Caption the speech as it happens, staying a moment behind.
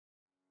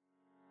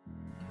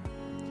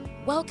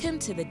Welcome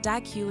to the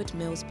Dag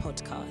Heward-Mills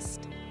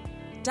podcast.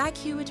 Dag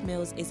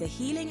Heward-Mills is a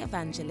healing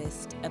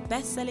evangelist, a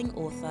best-selling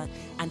author,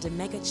 and a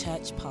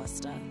mega-church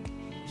pastor.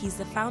 He's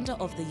the founder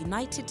of the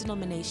United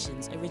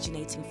Denominations,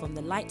 originating from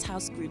the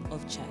Lighthouse group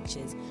of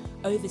churches,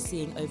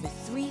 overseeing over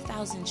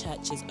 3,000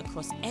 churches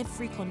across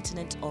every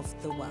continent of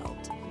the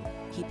world.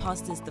 He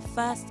pastors the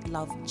First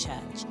Love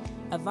Church,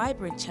 a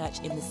vibrant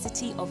church in the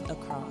city of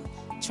Accra,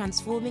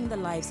 transforming the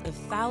lives of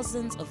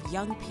thousands of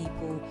young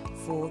people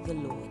for the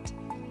Lord.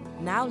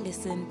 Now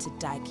listen to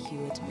Dag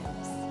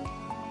Heward-Mills.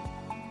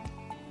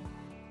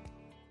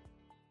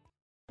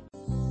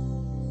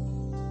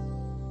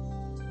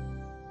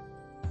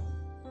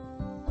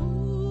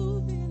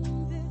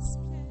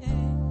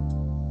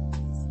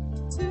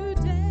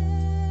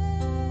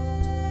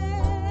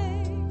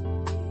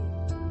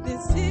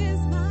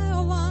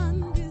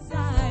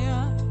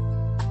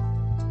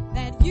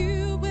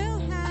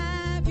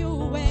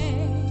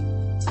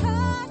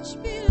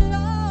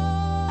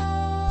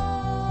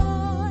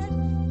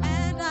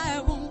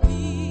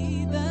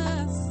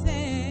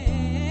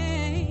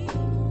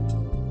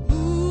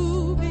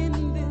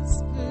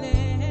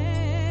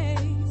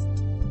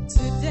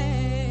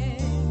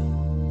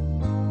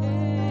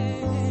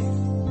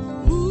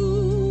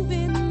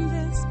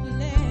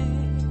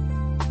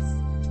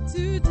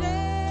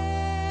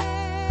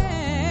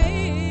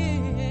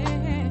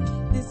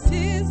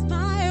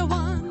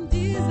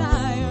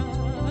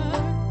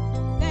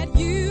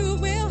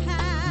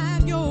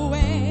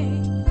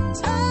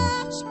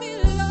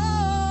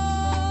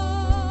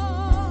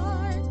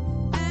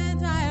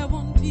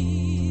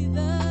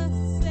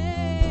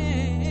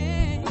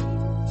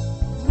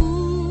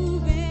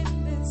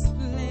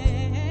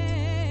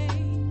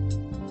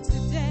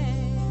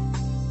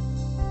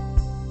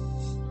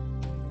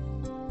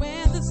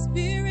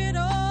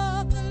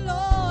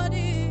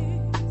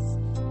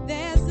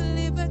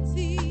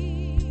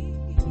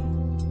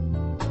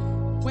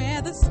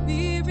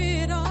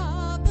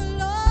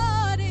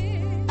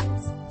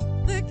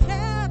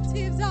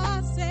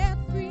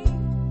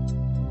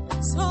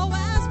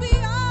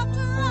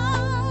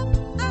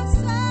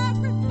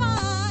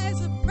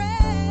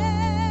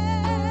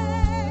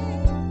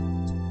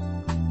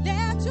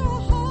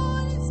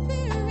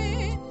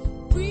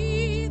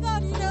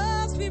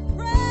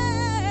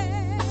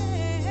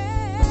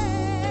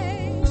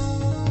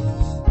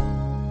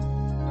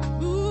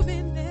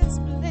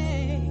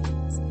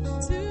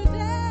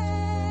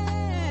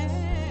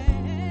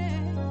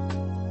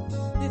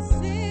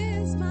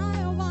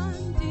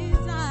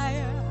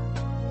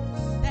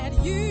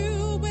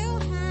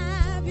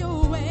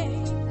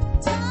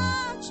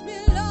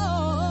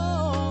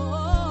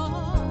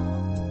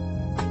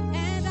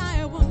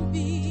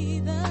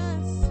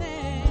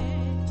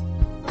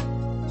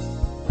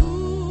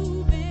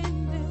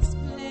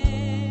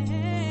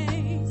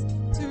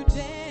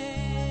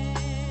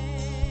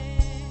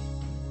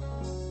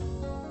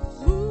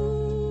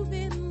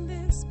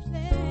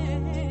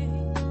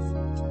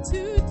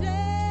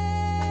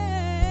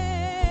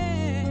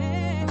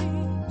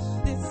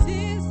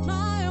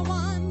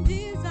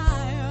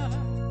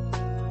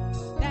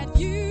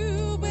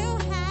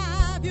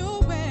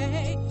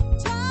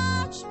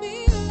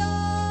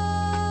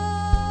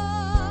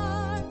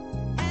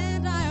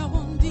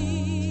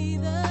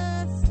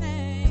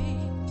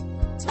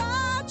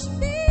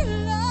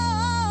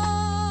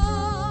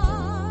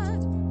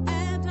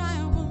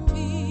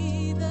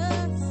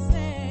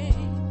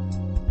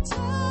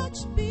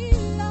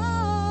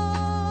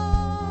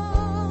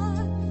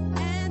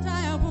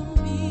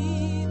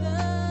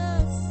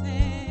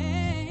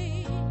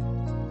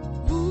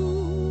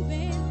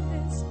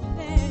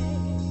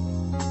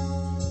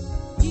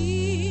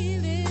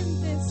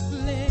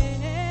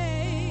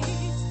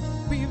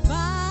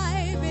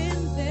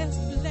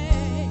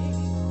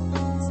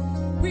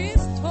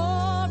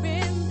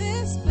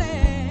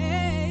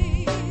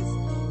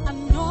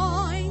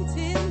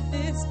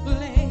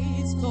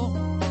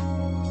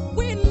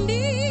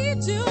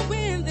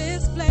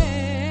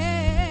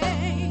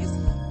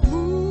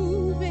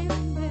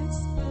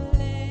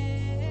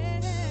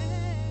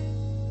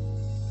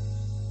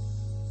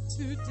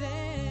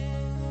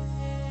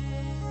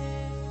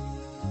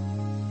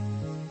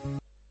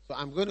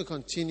 I'm going to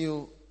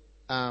continue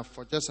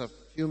for just a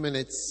few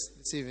minutes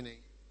this evening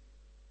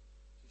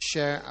to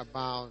share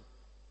about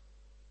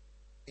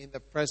in the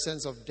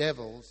presence of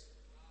devils.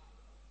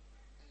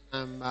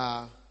 I'm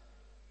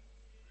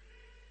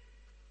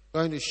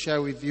going to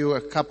share with you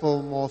a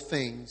couple more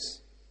things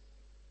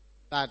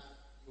that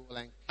you will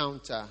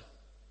encounter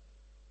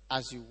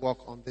as you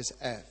walk on this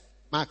earth.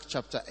 Mark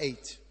chapter 8.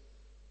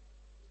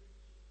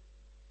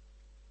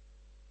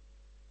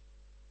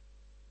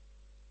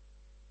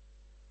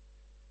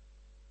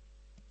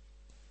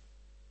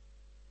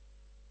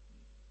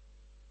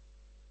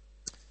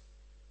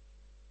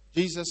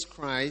 Jesus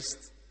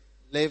Christ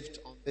lived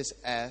on this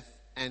earth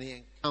and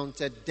he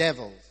encountered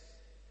devils.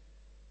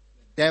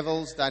 The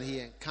devils that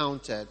he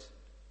encountered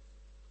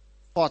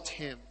fought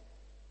him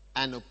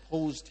and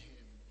opposed him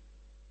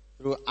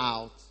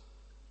throughout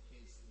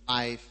his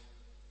life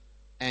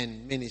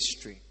and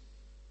ministry.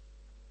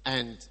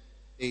 And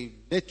they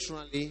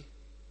literally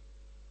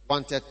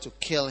wanted to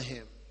kill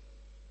him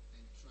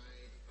and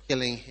tried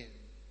killing him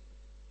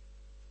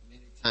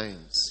many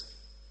times.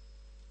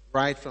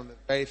 Right from the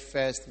very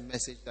first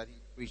message that he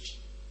preached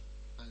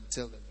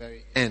until the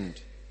very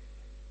end.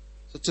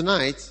 So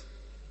tonight,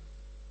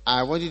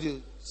 I want you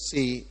to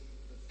see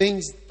the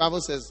things the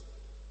Bible says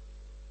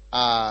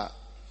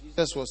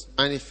Jesus was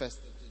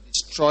manifested to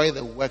destroy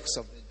the works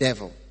of the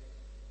devil.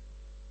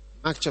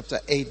 Mark chapter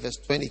 8 verse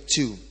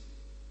 22. The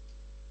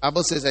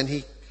Bible says, and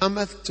he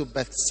cometh to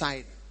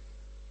Bethsaida,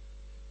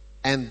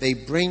 and they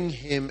bring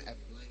him a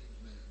blind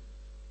man,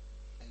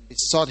 and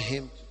besought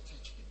him to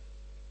touch him.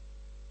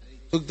 And he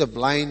took the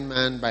blind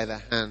man by the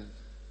hand,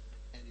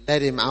 and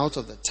led him out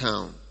of the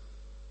town.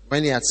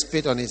 When he had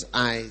spit on his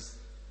eyes,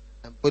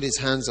 and put his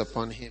hands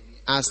upon him,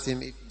 he asked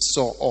him if he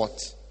saw aught.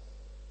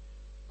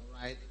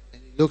 All right?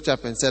 And he looked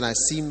up and said, I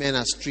see men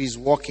as trees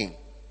walking.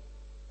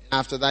 And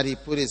after that, he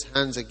put his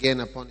hands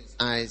again upon his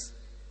eyes,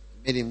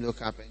 and made him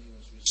look up, and he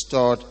was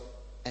restored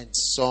and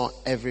saw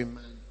every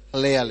man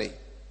clearly.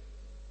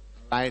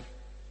 All right?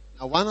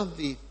 Now, one of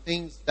the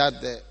things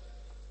that the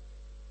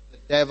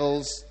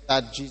devils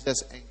that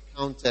Jesus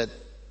encountered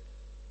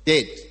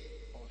did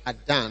or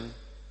had done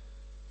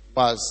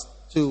was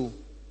to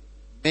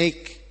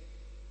make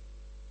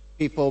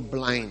people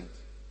blind.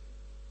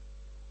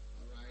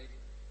 All right?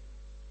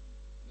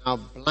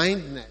 Now,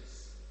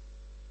 blindness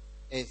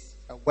is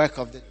a work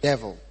of the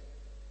devil.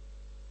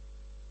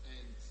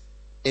 And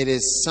it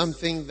is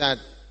something that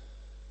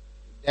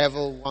the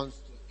devil wants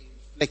to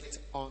inflict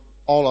on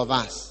all of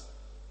us.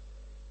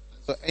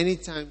 And so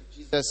anytime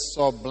Jesus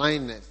saw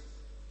blindness,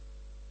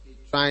 he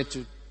tried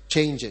to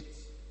change it.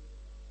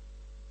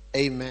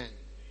 Amen.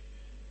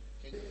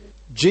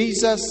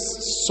 Jesus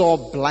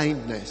saw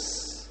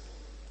blindness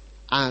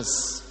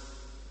as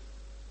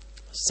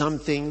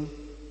something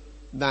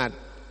that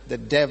the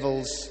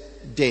devils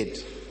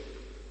did,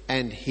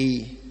 and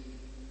he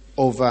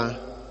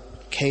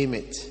overcame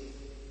it.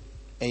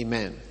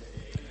 Amen.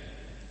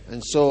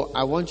 And so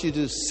I want you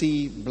to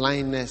see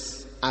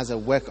blindness as a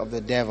work of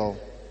the devil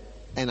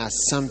and as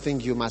something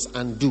you must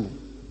undo.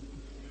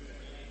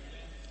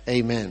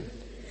 Amen.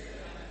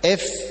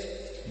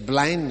 If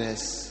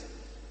blindness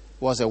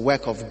was a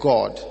work of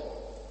God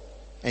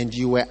and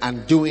you were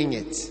undoing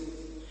it,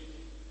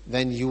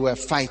 then you were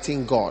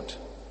fighting God.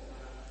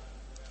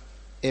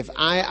 If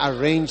I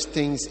arrange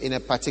things in a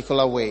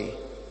particular way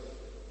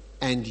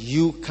and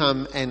you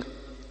come and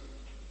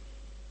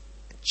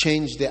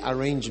change the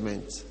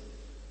arrangement,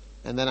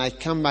 and then I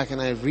come back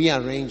and I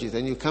rearrange it,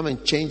 and you come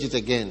and change it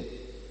again,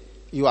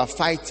 you are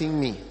fighting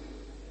me,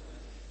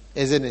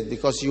 isn't it?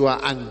 Because you are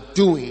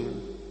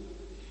undoing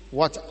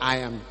what I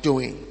am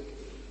doing.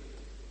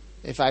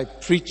 If I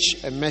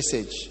preach a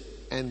message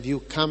and you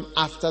come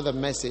after the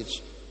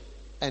message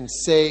and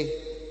say,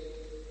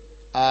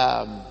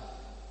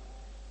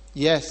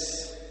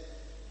 yes,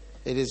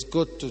 it is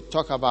good to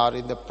talk about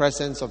in the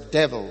presence of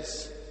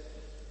devils,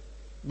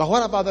 but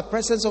what about the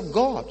presence of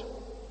God?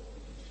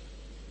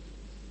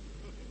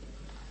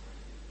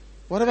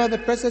 What about the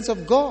presence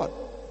of God?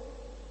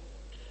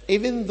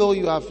 Even though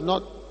you have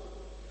not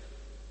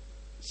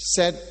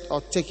said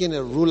or taken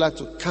a ruler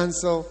to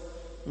cancel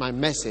my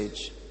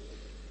message,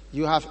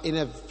 you have in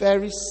a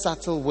very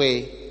subtle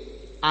way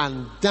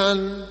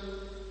undone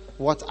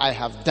what I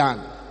have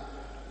done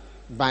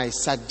by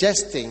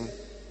suggesting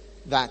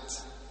that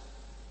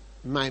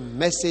my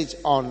message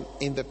on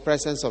in the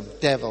presence of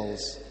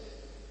devils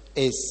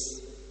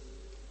is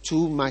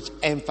too much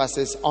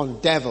emphasis on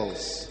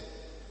devils.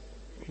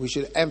 We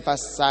should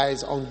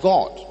emphasize on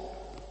God.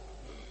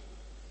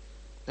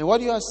 And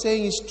what you are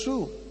saying is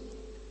true.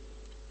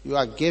 You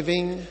are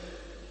giving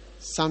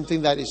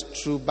something that is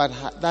true, but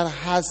that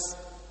has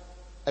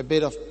a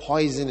bit of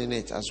poison in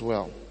it as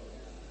well.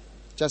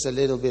 Just a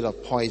little bit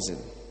of poison.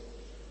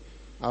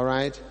 All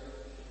right?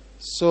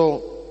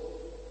 So,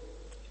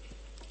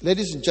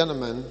 ladies and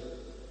gentlemen,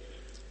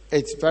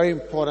 it's very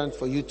important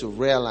for you to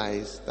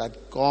realize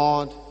that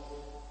God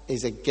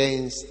is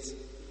against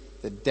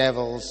the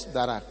devils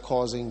that are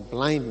causing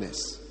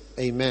blindness.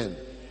 Amen.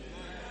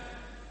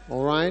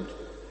 All right?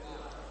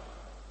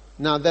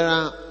 Now, there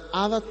are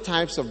other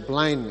types of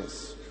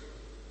blindness.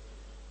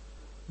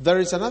 There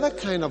is another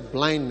kind of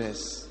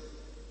blindness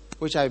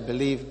which I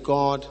believe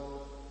God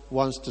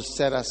wants to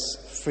set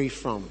us free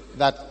from.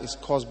 That is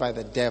caused by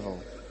the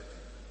devil.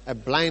 A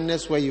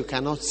blindness where you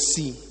cannot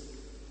see.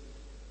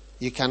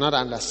 You cannot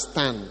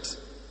understand.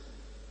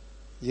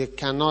 You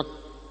cannot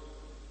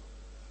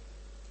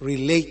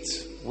relate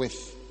with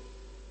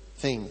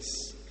things.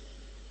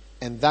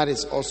 And that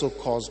is also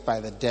caused by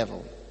the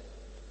devil.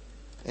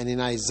 And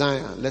in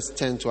Isaiah, let's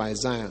turn to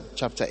Isaiah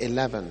chapter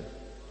 11.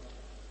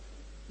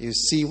 You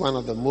see one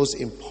of the most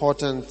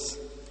important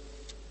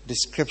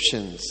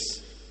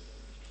descriptions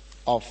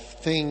of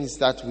things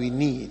that we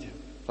need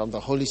from the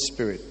Holy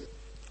Spirit.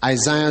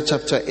 Isaiah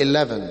chapter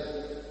 11.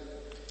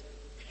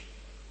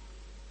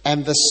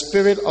 And the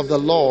Spirit of the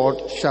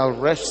Lord shall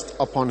rest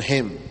upon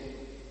him,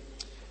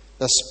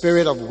 the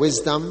spirit of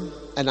wisdom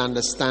and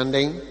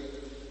understanding,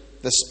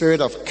 the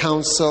spirit of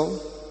counsel,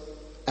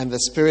 and the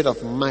spirit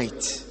of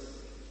might,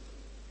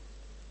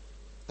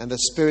 and the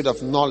spirit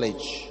of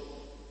knowledge,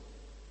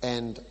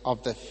 and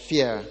of the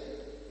fear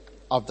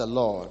of the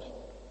Lord,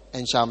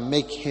 and shall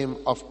make him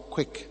of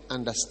quick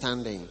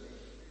understanding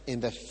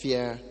in the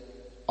fear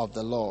of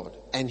the Lord.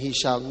 And he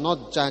shall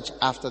not judge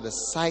after the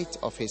sight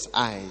of his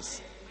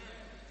eyes,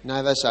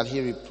 neither shall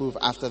he reprove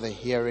after the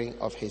hearing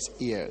of his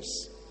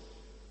ears.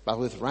 But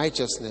with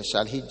righteousness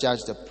shall he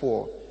judge the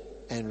poor,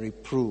 and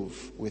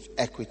reprove with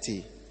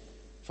equity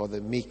for the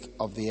meek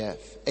of the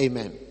earth.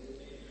 Amen.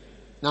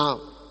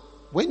 Now,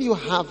 when you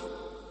have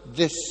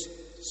these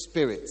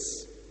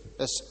spirits,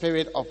 the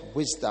spirit of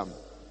wisdom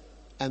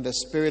and the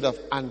spirit of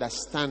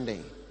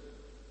understanding,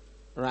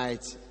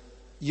 right,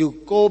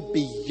 you go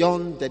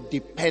beyond the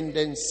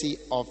dependency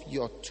of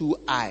your two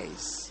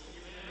eyes,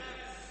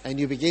 and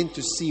you begin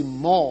to see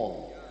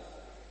more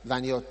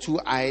than your two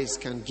eyes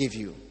can give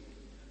you.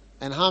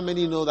 And how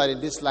many know that in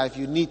this life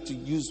you need to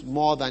use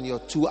more than your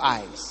two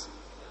eyes?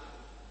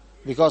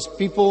 Because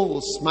people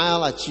will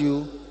smile at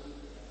you,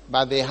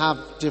 but they have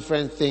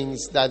different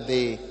things that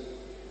they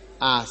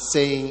are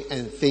saying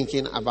and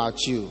thinking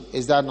about you.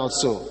 Is that not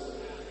so?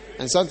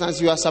 And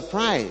sometimes you are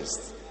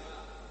surprised.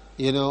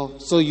 You know,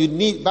 so you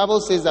need,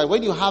 Bible says that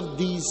when you have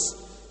these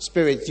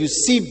spirits, you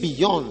see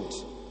beyond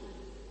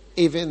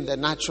even the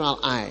natural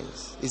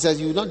eyes. It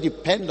says you will not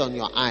depend on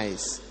your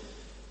eyes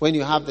when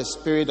you have the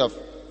spirit of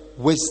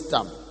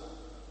wisdom.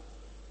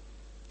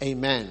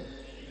 Amen.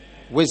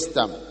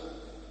 Wisdom.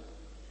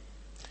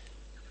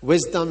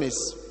 Wisdom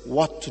is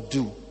what to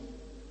do.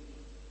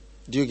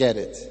 Do you get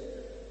it?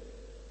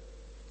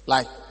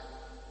 Like,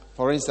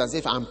 for instance,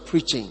 if I'm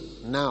preaching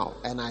now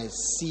and I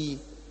see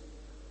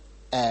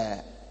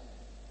a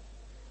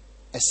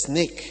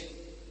snake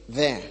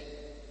there,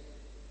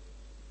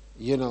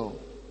 you know,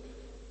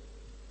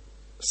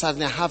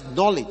 suddenly I have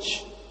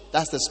knowledge.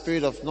 That's the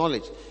spirit of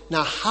knowledge.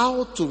 Now,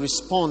 how to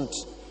respond,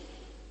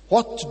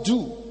 what to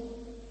do,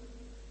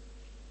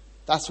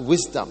 that's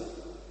wisdom.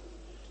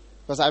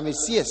 Because I may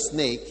see a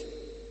snake,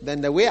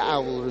 then the way I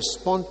will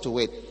respond to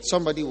it,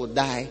 somebody will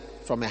die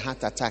from a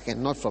heart attack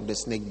and not from the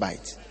snake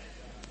bite.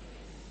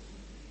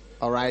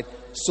 All right?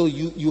 So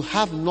you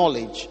have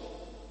knowledge,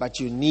 but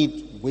you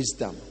need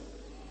wisdom.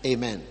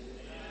 Amen.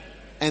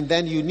 And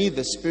then you need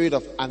the spirit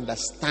of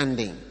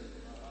understanding.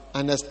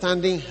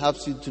 Understanding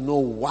helps you to know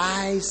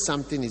why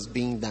something is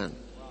being done.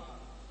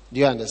 Do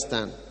you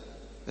understand?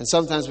 And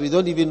sometimes we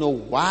don't even know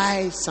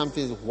why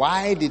something.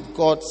 Why did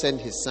God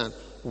send his son?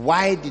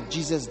 Why did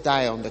Jesus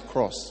die on the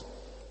cross?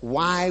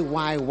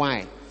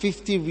 Why?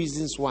 50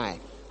 reasons why.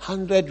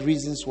 100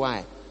 reasons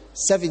why.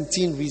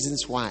 17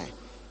 reasons why.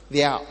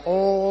 They are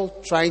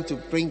all trying to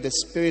bring the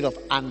spirit of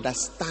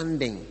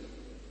understanding.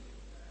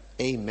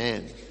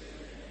 Amen.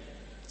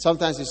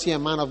 Sometimes you see a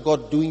man of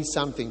God doing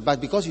something,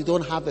 but because you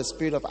don't have the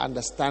spirit of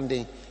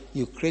understanding,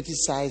 you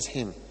criticize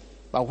him.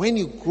 But when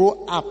you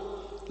grow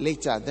up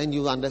later, then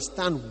you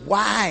understand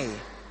why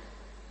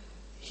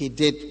he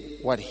did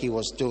what he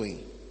was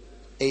doing.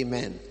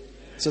 Amen.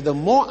 So the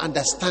more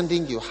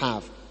understanding you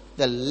have,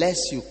 the less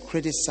you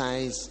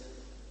criticize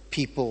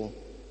people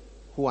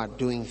who are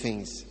doing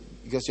things,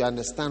 because you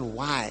understand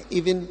why.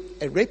 Even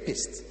a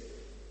rapist.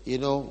 You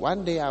know,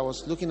 one day I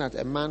was looking at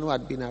a man who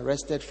had been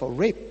arrested for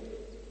rape.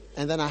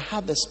 And then I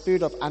had the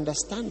spirit of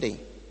understanding.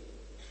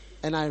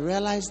 And I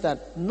realized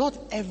that not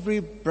every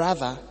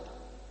brother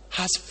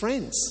has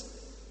friends.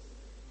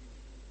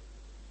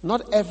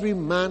 Not every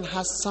man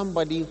has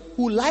somebody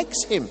who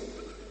likes him.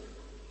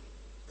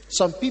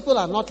 Some people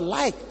are not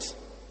liked.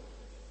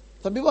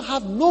 Some people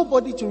have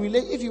nobody to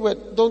relate. If you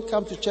don't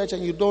come to church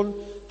and you don't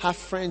have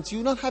friends,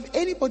 you don't have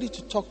anybody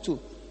to talk to.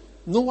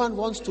 No one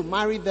wants to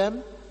marry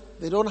them.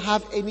 They don't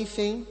have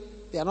anything.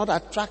 They are not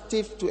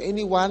attractive to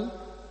anyone.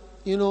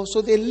 You know,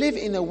 so they live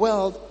in a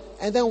world,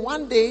 and then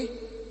one day,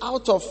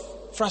 out of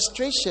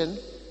frustration,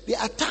 they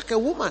attack a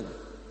woman.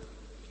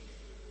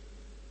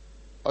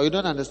 Oh, you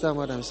don't understand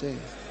what I'm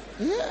saying?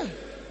 Yeah.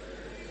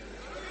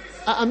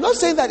 I'm not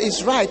saying that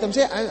it's right. I'm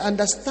saying an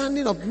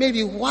understanding of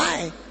maybe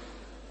why.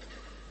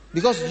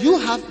 Because you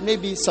have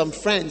maybe some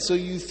friends, so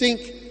you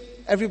think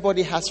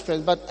everybody has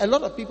friends, but a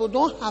lot of people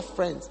don't have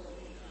friends.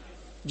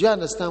 Do you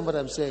understand what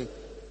I'm saying?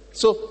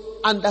 So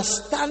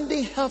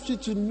understanding helps you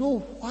to know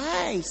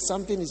why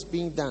something is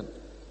being done.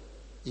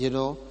 You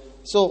know?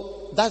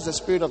 So that's the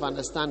spirit of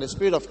understanding. The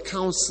spirit of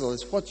counsel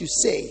is what you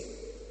say.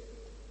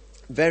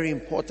 Very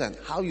important.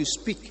 How you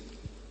speak.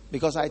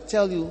 Because I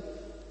tell you,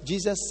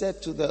 Jesus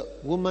said to the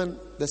woman,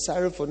 the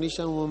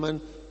Syrophoenician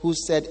woman, who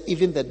said,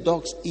 even the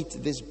dogs eat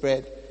this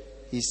bread.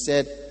 He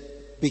said,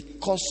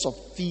 because of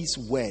these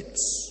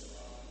words,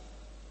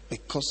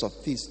 because of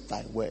these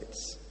thy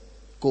words,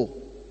 go,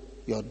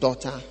 your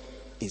daughter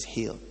is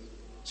healed.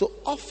 So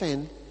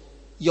often,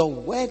 your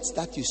words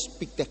that you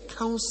speak, the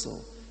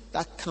counsel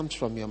that comes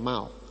from your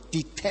mouth,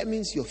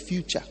 determines your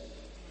future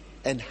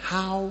and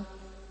how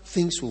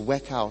things will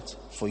work out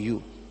for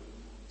you.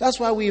 That's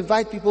why we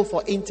invite people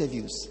for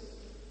interviews.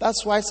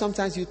 That's why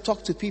sometimes you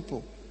talk to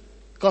people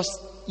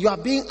Because you are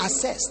being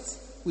assessed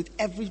with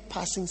every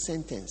passing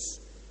sentence.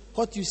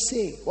 What you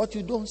say, what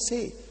you don't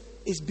say,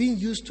 is being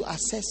used to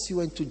assess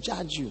you and to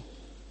judge you.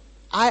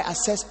 I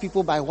assess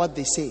people by what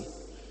they say.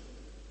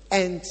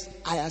 And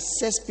I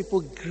assess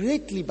people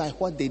greatly by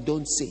what they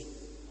don't say.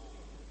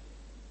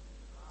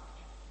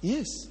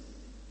 Yes.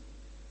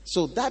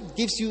 So that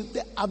gives you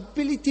the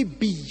ability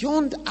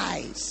beyond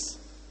eyes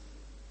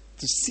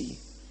to see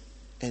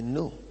and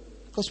know.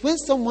 Because when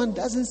someone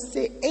doesn't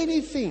say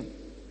anything,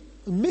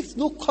 makes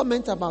no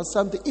comment about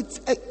something, it's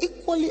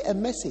equally a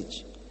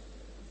message.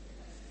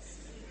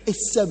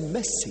 It's a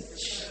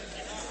message.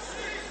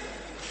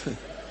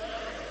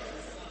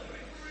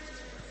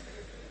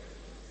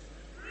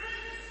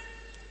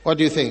 What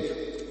do you think?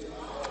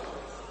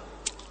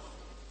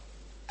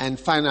 And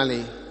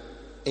finally,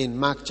 in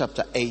Mark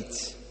chapter 8,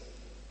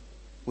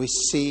 we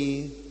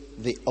see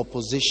the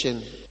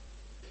opposition.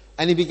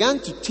 And he began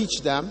to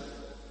teach them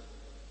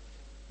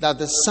that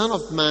the Son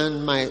of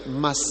Man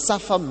must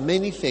suffer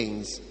many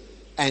things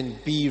and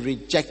be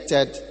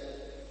rejected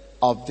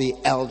of the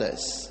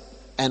elders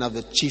and of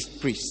the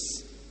chief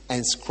priests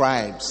and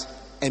scribes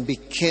and be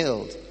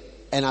killed,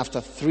 and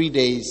after 3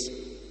 days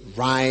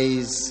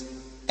rise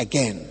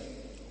again.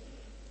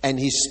 And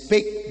he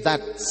spake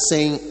that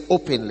saying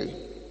openly.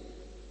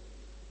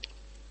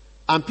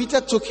 And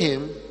Peter took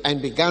him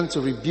and began to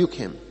rebuke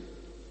him.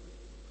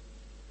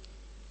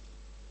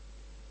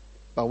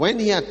 But when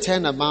he had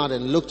turned about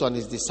and looked on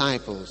his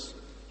disciples,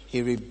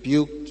 he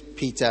rebuked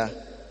Peter,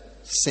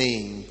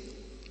 saying,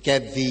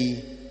 Get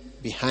thee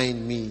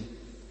behind me,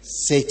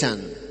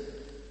 Satan,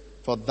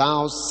 for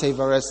thou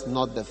savorest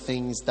not the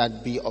things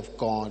that be of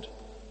God,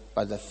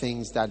 but the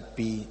things that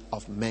be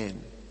of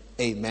men.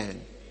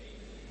 Amen.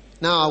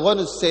 Now I want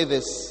to say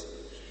this.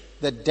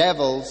 The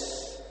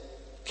devils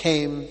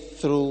came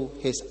through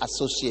his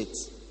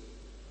associates.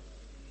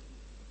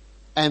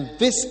 And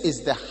this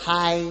is the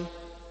high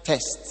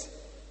test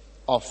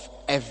of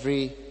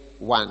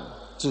everyone.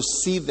 To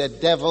see the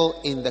devil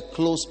in the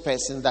close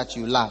person that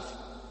you love.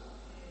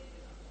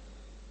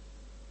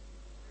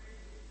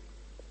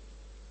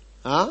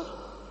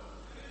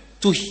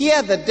 To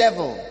hear the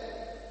devil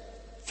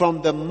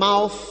from the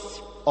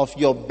mouth of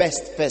your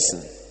best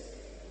person.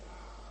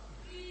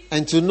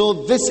 And to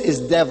know this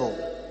is devil.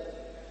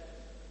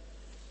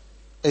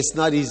 It's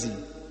not easy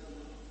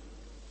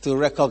to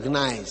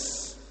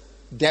recognize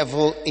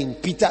devil in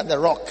Peter the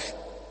rock.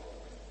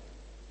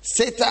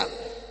 Satan,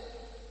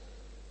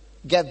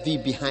 get thee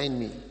behind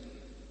me.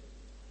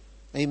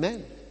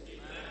 Amen.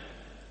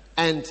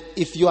 And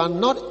if you are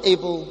not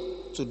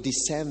able to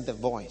discern the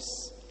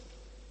voice,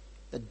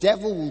 the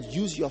devil will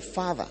use your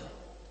father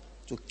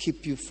to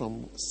keep you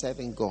from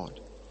serving God.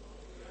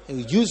 He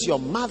will use your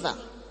mother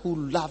who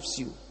loves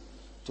you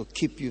to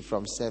keep you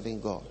from serving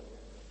God.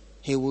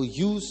 He will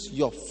use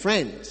your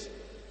friend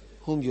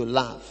whom you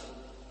love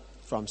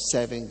from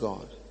serving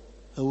God.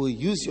 He will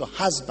use your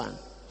husband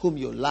whom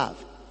you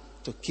love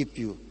to keep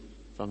you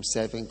from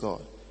serving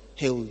God.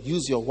 He will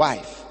use your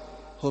wife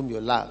whom you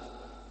love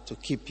to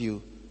keep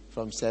you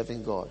from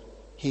serving God.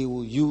 He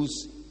will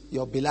use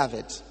your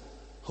beloved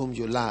whom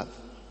you love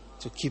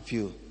to keep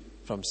you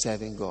from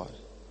serving God.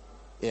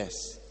 Yes.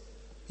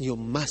 You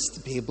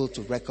must be able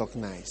to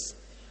recognize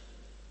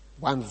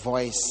one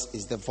voice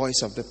is the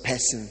voice of the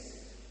person,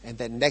 and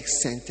the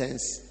next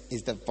sentence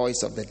is the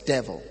voice of the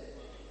devil.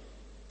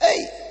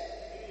 Hey!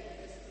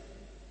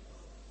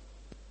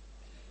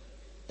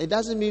 It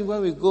doesn't mean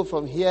when we go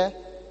from here,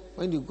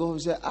 when you go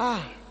and say,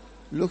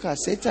 look at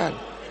Satan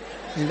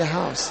in the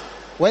house.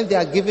 When they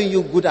are giving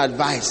you good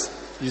advice,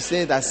 you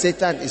say that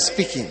Satan is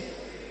speaking.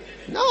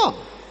 No.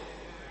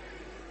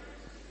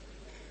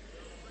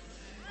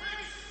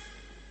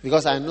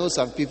 Because I know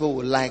some people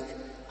would like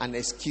an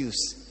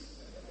excuse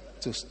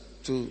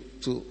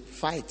to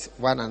fight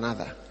one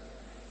another.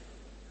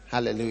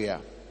 Hallelujah.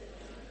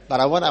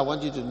 But what I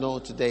want you to know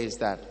today is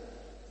that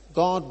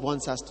God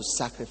wants us to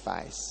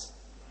sacrifice.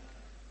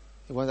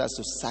 He wants us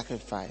to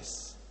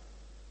sacrifice.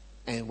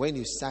 And when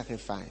you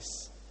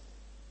sacrifice,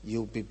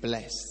 you'll be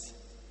blessed.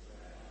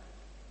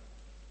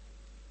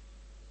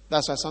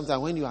 That's why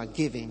sometimes when you are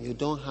giving, you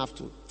don't have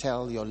to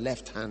tell your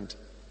left hand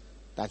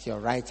that your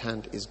right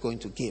hand is going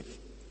to give.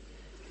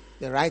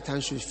 The right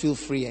hand should feel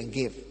free and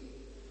give.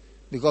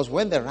 Because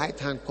when the right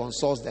hand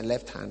consults the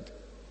left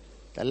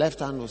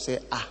hand will say,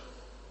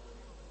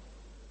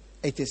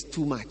 it is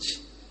too much.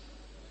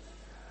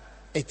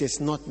 It is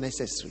not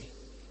necessary.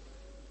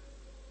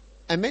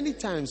 And many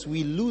times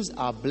we lose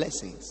our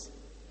blessings.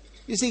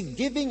 You see,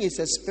 giving is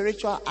a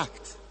spiritual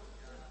act.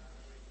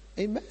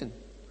 Amen.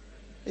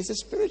 It's a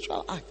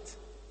spiritual act.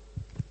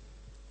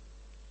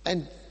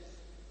 And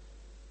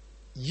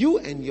you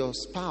and your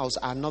spouse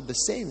are not the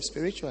same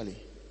spiritually.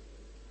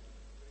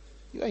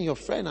 You and your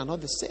friend are not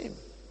the same.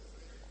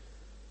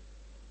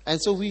 And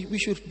so we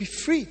should be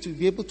free to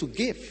be able to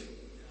give.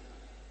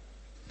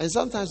 And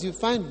sometimes you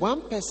find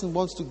one person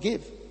wants to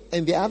give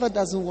and the other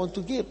doesn't want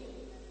to give.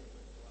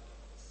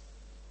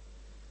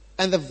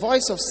 And the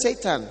voice of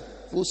Satan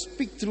will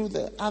speak through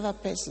the other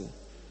person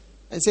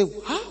and say,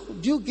 how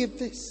do you give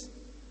this?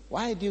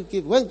 Why do you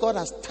give? When God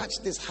has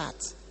touched this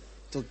heart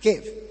to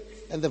give,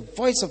 and the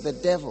voice of the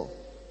devil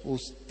will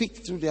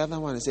speak through the other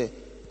one and say,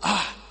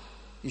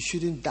 you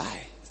shouldn't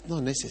die. It's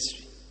not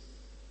necessary.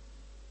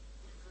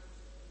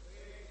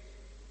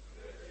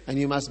 And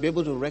you must be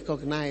able to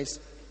recognize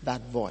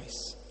that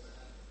voice.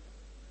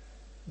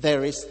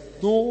 There is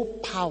no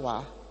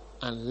power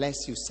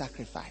unless you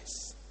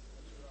sacrifice.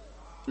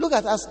 Look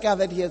at us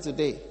gathered here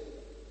today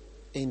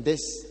in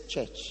this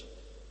church.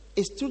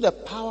 It's through the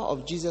power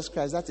of Jesus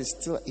Christ that is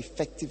still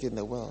effective in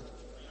the world.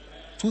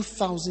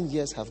 2,000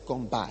 years have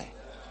gone by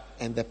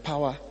and the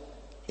power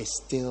is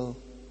still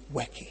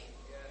working.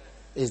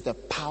 It's the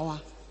power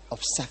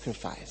of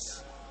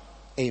sacrifice.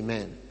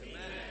 Amen.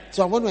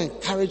 So I want to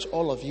encourage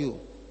all of you.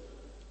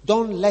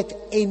 Don't let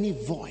any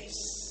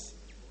voice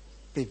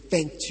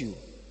prevent you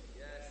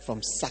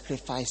from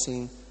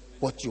sacrificing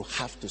what you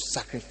have to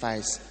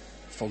sacrifice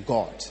for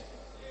God.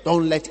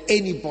 Don't let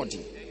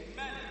anybody,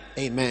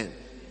 amen,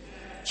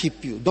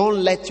 keep you.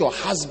 Don't let your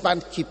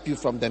husband keep you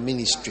from the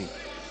ministry,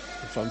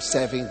 from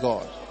serving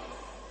God.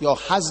 Your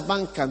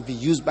husband can be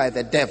used by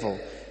the devil.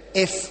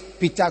 If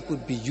Peter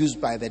could be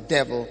used by the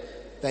devil,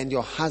 then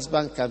your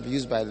husband can be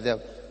used by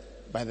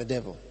the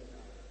devil.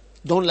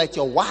 Don't let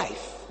your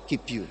wife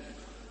keep you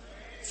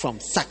from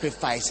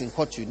sacrificing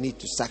what you need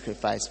to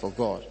sacrifice for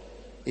God.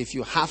 If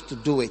you have to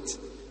do it,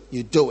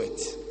 you do it.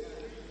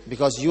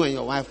 Because you and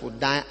your wife will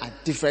die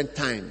at different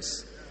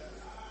times.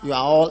 You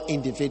are all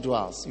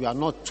individuals. You are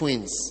not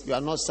twins. You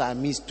are not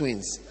Siamese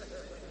twins.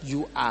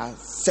 You are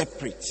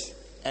separate.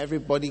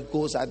 Everybody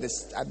goes at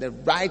the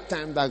right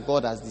time that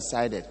God has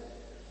decided.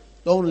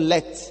 Don't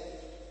let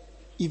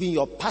even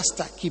your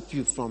pastor keep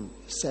you from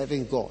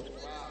serving God.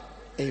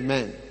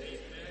 Amen.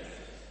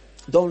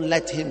 Don't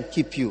let him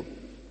keep you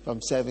from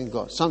serving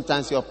God.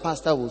 Sometimes your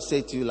pastor will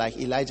say to you, like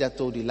Elijah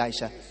told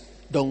Elisha,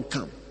 don't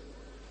come.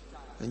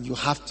 And you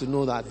have to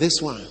know that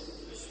this one,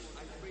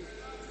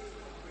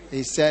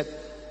 he said,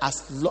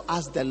 as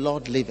the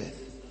Lord liveth,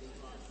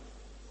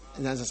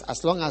 and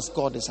as long as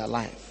God is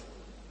alive.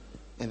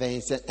 And then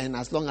he said, and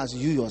as long as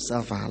you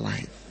yourself are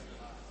alive,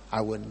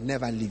 I will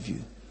never leave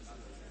you.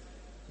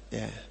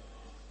 Yeah.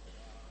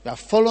 You are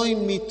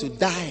following me to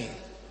die,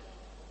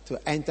 to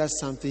enter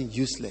something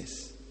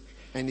useless.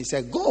 And he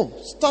said, go,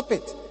 stop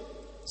it.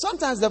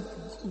 Sometimes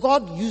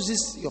God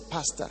uses your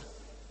pastor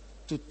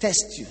to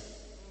test you.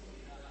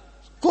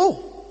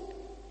 Go.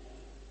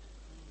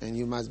 And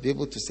you must be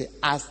able to say,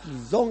 as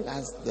long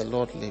as the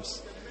Lord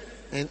lives.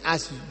 And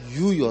as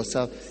you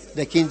yourself,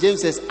 the King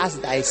James says, as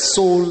thy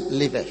soul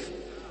liveth.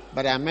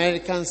 But the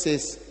American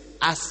says,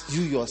 as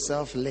you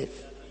yourself live.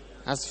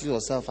 As you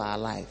yourself are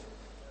alive.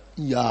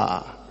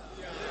 Yeah.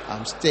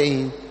 I'm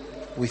staying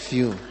with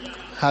you.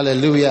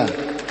 Hallelujah.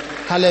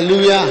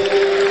 Hallelujah.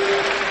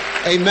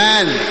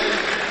 Amen.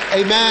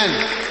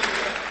 Amen.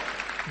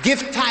 Give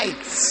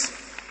tithes.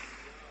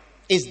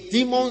 It's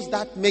demons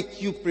that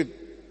make you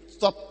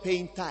stop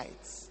paying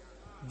tithes.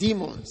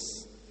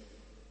 Demons.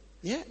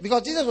 Yeah.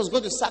 Because Jesus was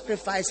going to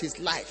sacrifice his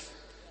life.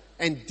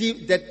 And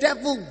the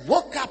devil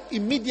woke up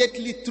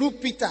immediately through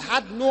Peter,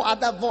 had no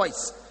other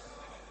voice.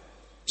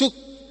 Took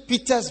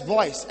Peter's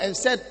voice and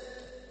said,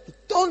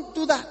 don't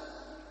do that.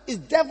 It's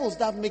devils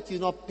that make you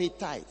not pay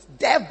tithes.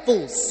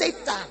 Devil,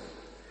 Satan.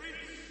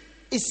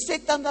 It's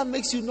Satan that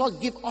makes you not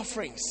give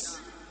offerings.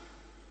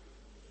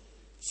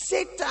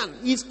 Satan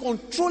is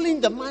controlling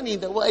the money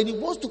in the world and he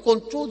wants to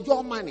control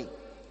your money.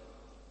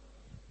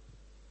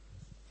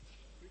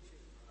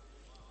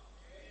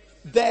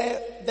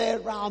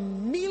 There are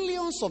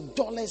millions of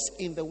dollars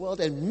in the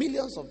world and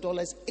millions of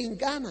dollars in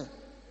Ghana.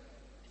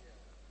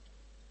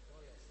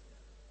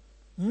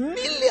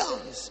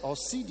 Millions of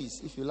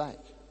CDs, if you like.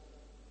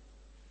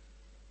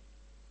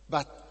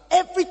 But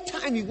every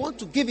time you want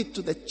to give it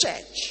to the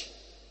church,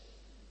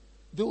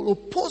 they will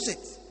oppose it.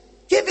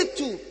 Give it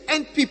to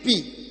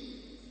NPP.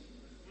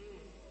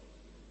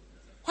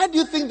 Where do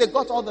you think they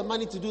got all the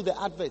money to do the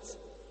adverts?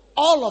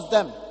 All of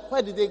them.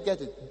 Where did they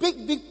get it?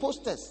 Big, big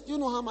posters. Do you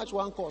know how much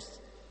one costs?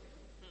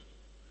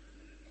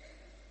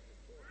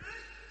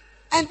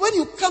 And when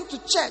you come to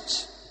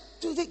church,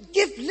 do they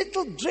give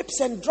little drips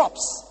and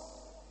drops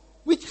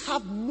which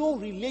have no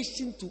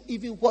relation to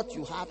even what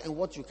you have and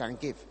what you can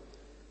give?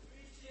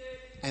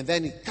 And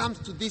then it comes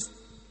to this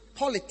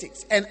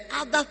politics and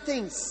other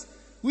things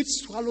which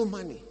swallow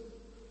money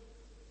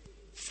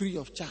free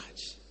of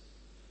charge.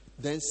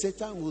 Then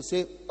Satan will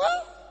say,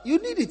 well, you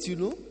need it, you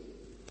know.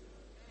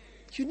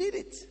 You need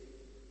it.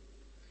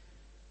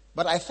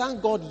 But I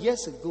thank God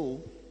years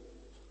ago,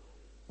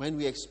 when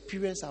we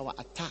experienced our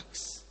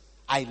attacks,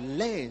 I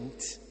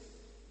learned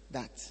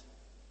that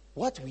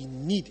what we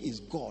need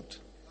is God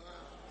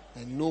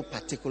and no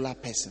particular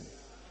person.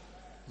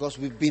 Because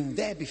we've been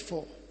there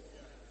before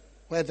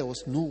where there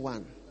was no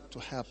one to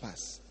help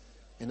us.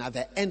 And at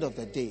the end of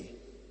the day,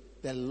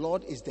 the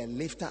Lord is the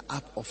lifter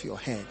up of your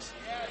head.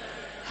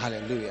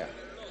 Hallelujah.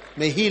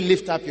 May he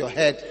lift up your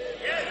head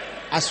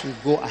as we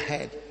go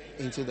ahead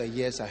into the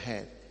years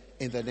ahead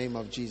in the name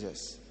of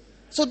Jesus.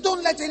 So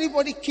don't let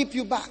anybody keep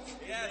you back.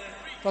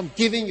 from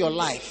giving your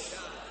life.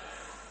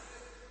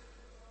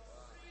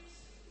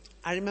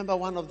 I remember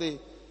one of the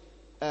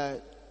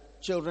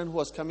children who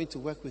was coming to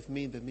work with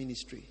me in the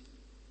ministry.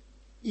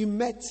 He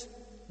met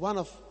one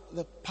of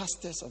the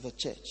pastors of the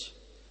church.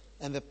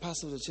 And the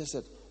pastor of the church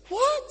said,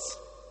 "What?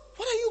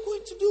 What are you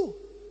going to do?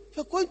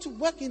 You're going to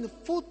work in a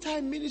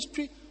full-time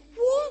ministry?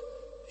 What?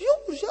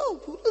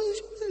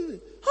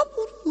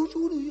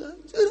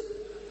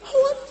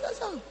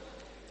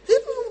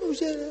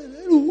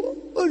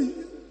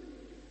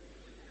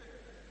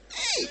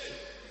 Hey,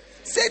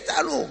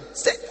 Satan,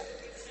 Satan.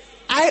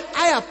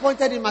 I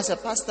appointed him as a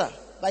pastor,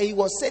 but he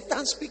was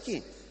Satan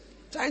speaking,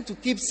 trying to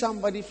keep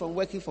somebody from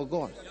working for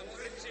God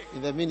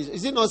in the ministry.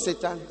 Is it not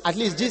Satan? At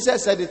least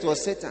Jesus said it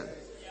was Satan.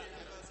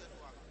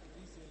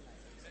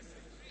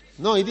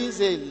 No, he didn't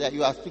say that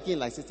you are speaking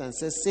like Satan. He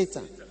says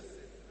Satan.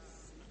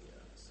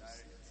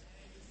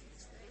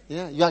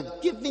 Yeah, you are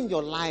giving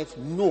your life.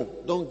 No,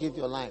 don't give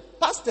your life.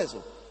 Pastors,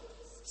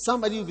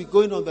 somebody will be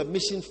going on the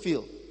mission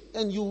field,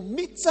 and you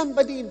meet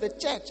somebody in the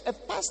church, a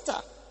pastor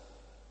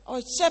or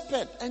a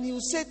shepherd, and he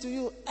will say to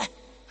you,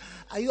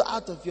 "Are you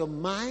out of your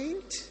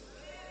mind?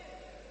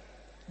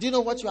 Do you know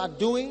what you are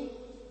doing?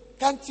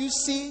 Can't you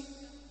see?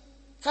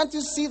 Can't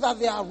you see that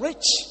they are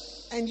rich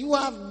and you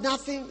have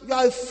nothing? You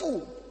are a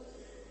fool."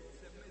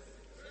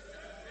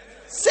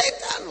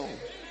 Satan.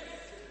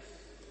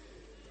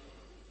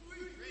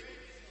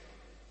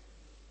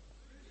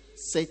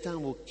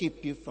 Satan will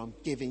keep you from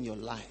giving your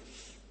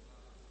life.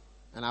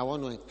 And I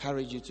want to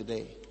encourage you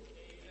today.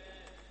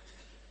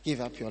 Give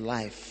up your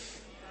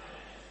life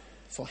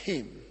for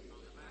him,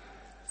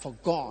 for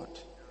God.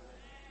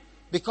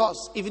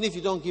 Because even if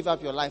you don't give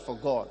up your life for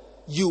God,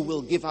 you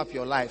will give up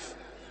your life.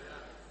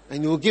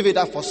 And you will give it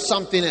up for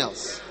something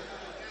else.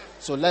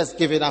 So let's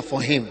give it up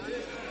for him.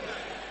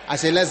 I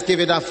say, let's give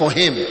it up for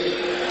him.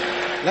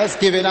 Let's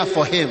give it up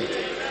for him.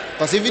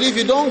 Because even if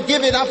you don't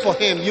give it up for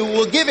him, you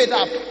will give it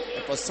up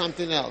for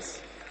something else.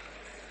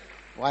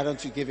 Why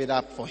don't you give it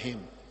up for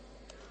him?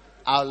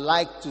 I would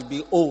like to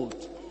be old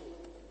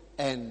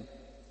and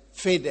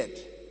faded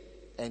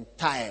and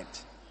tired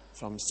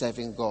from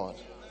serving God,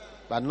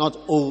 but not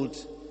old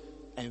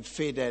and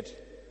faded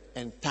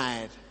and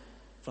tired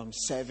from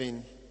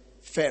serving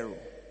Pharaoh.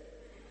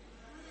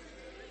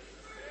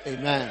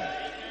 Amen.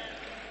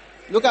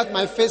 Look at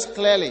my face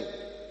clearly.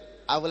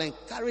 I will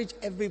encourage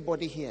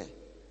everybody here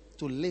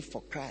to live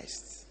for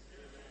Christ,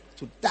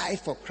 to die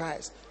for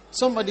Christ.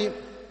 I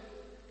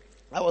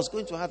was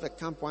going to have a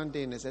camp one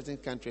day in a certain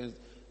country, and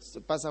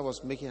the pastor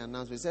was making an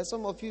announcement. He said,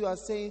 "Some of you are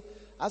saying,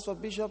 as for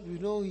Bishop, you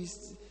know,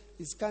 he's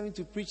coming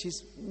to preach.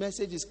 His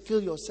message is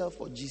kill yourself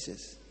for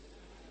Jesus."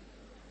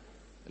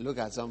 Look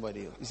at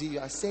somebody. You see, you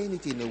are saying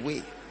it in a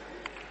way.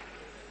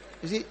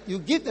 You see, you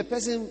give the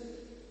person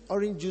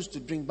orange juice to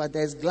drink, but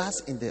there's glass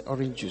in the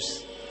orange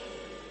juice.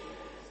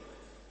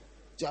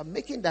 You are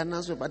making the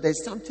announcement, but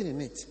there's something in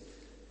it.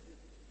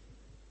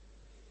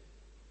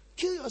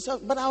 Kill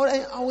yourself, but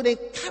I would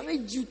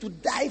encourage you to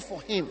die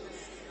for him.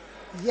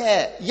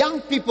 Yeah,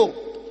 young people,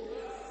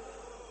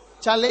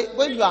 Charlie,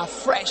 when you are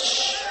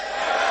fresh,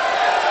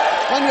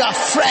 and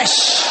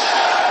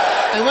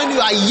when you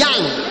are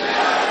young,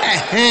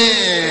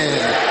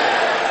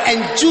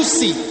 and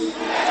juicy,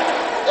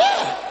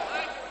 yeah,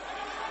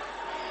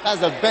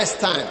 that's the best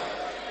time.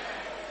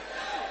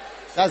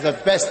 That's the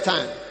best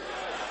time.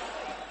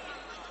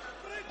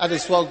 That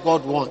is what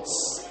God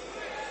wants.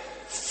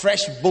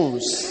 Fresh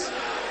bones,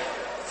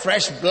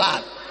 fresh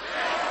blood.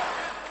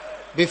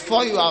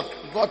 Before you have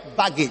got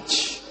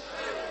baggage,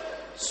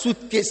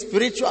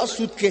 spiritual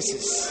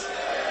suitcases,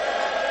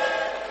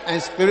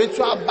 and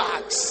spiritual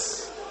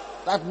bags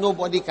that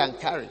nobody can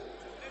carry.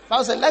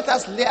 Paul said, "Let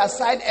us lay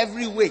aside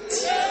every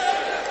weight."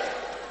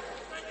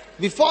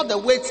 Before the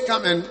weights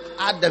come and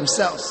add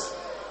themselves,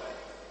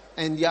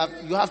 and you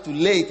have to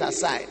lay it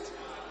aside.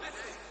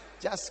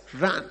 Just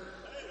run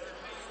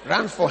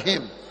for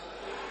him.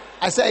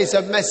 I say it's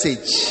a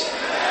message.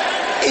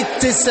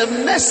 It is a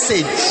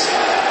message.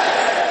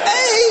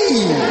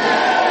 Hey!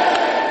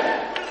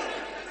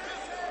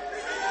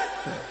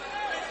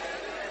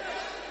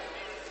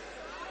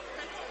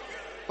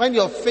 When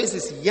your face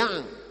is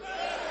young,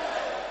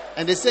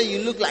 and they say you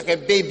look like a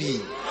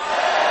baby,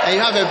 and you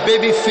have a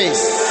baby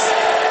face,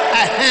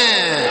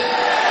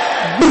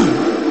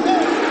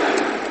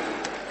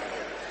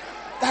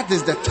 that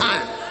is the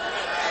time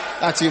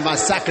that you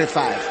must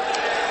sacrifice.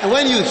 And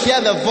when you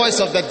hear the voice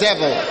of the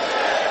devil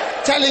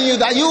telling you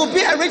that you will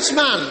be a rich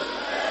man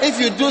if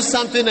you do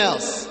something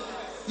else,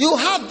 you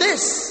have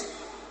this.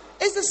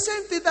 It's the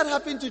same thing that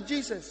happened to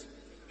Jesus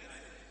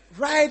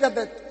right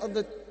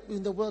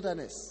in the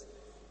wilderness.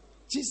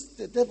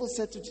 The devil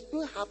said to Jesus,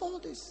 "You have all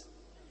this.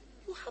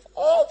 You have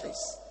all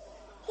this.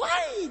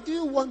 Why do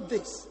you want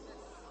this?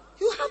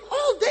 You have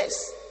all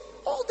this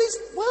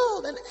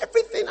world and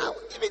everything. I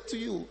will give it to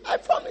you. I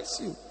promise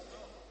you."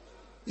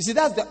 You see,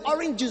 that's the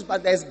orange juice,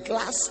 but there's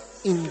glass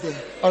in the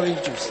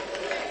orange juice.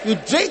 You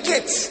drink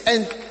it,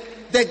 and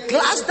the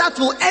glass that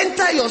will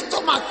enter your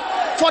stomach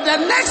for the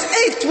next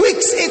 8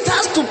 weeks, it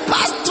has to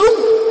pass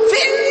through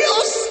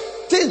various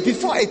things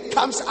before it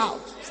comes out.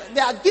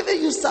 They are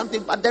giving you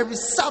something, but there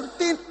is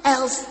something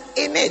else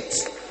in it.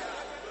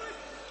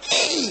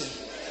 Hey.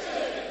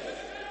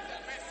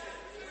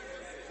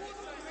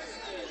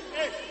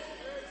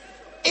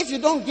 If you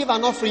don't give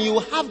an offering, you will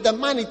have the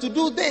money to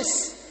do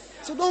this.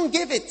 So don't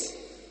give it.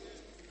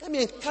 Let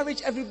me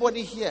encourage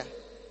everybody here.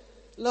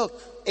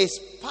 Look, it's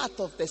part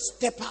of the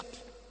step up.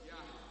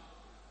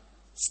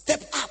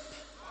 Step up.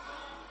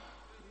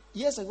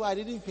 Years ago, I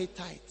didn't pay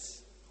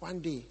tithes. One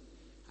day,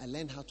 I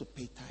learned how to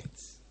pay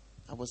tithes.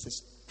 I was a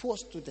poor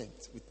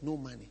student with no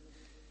money.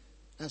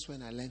 That's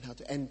when I learned how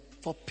to. And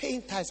for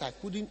paying tithes, I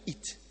couldn't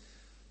eat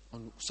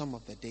on some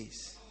of the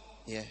days.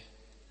 Yeah.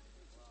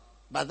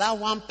 But that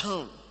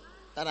 £1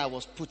 that I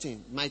was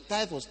putting, my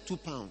tithe was £2.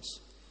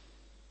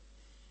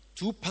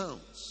 £2.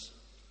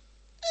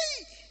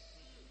 Hey!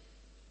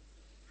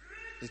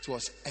 It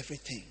was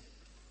everything.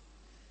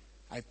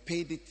 I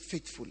paid it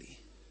faithfully.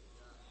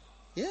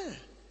 Yeah.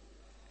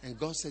 And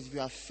God says, if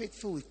you are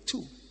faithful with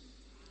 2,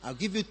 I'll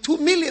give you 2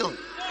 million.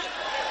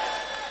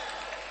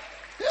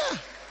 Yeah.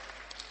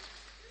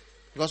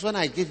 Because when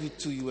I gave you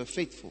 2, you were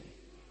faithful.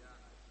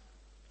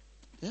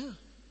 Yeah.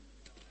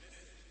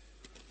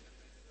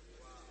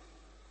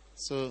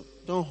 So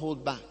don't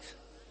hold back.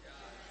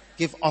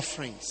 Give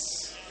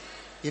offerings.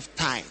 Give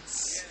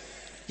tithes.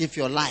 Give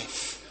your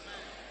life.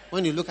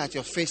 When you look at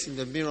your face in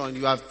the mirror and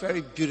you are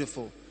very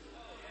beautiful,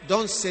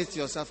 don't say to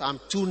yourself, I'm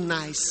too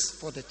nice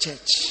for the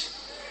church.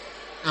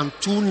 I'm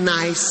too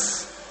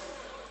nice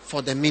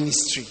for the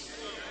ministry.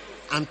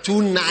 I'm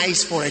too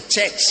nice for a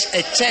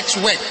church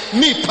work.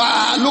 Me,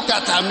 pa, look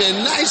at her, I'm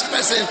a nice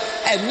person,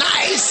 a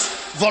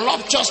nice,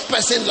 voluptuous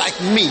person like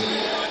me.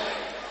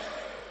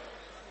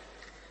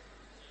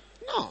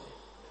 No.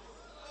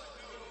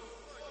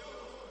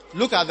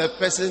 Look at the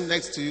person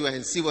next to you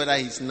and see whether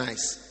he's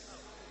nice.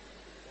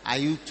 Are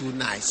you too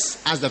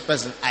nice? Ask the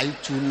person, are you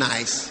too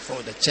nice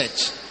for the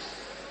church?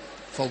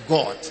 For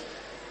God?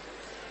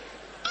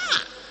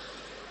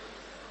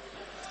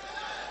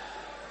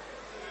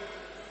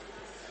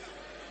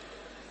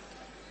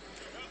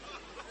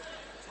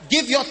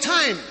 Give your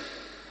time.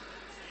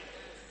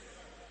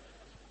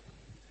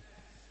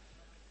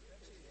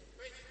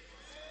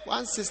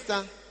 One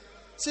sister,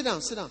 sit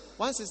down.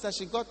 One sister,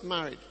 she got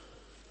married.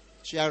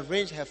 She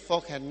arranged her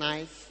fork, her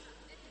knife,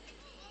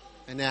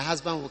 and her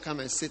husband will come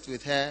and sit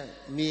with her,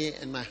 me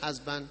and my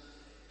husband,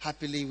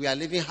 happily. We are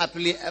living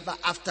happily ever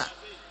after.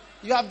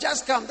 You have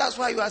just come. That's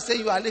why you are saying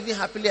you are living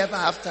happily ever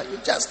after. You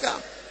just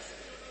come.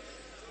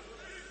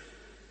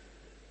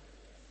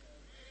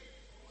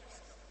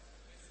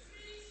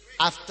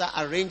 After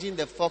arranging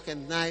the fork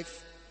and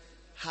knife,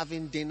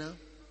 having dinner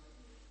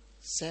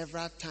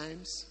several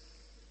times,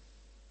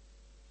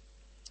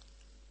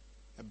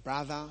 a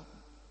brother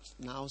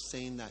now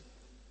saying that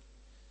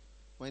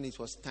when it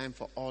was time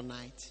for all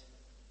night,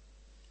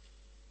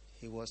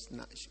 he was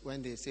not,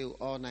 when they say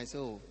all night, say,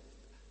 oh,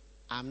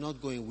 I'm not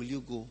going, will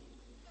you go?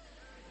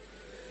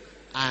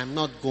 I'm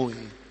not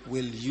going,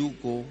 will you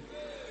go?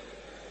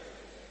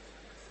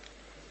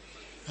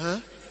 Huh?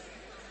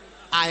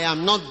 I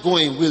am not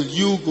going, will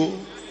you go?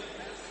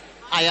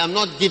 I am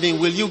not giving,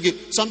 will you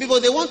give? Some people,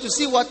 they want to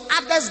see what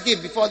others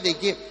give before they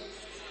give.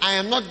 I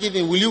am not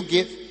giving, will you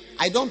give?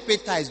 I don't pay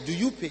tithes, do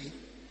you pay?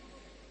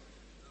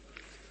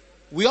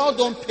 We all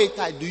don't pay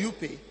tithes, do you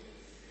pay?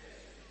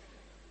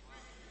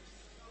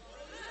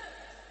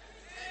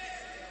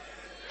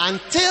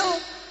 Until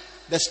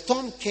the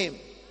storm came.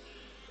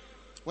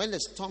 When the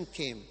storm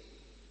came,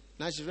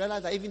 now she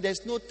realized that even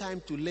there's no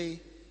time to lay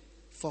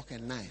fork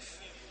and knife.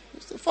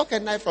 Fork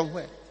and knife from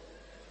where?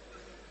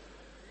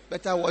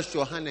 Better wash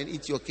your hand and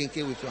eat your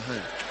kinky with your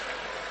hand.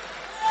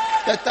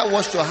 Better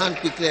wash your hand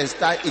quickly and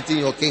start eating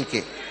your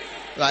kinky.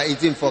 You are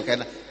eating fork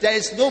and knife. There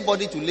is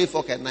nobody to lay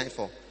fork and knife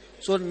for.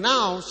 So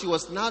now she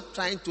was now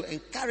trying to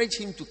encourage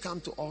him to come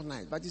to all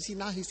night. But you see,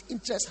 now his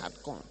interest had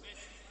gone.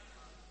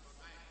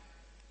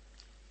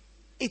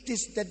 It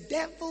is the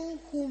devil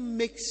who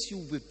makes you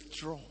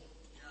withdraw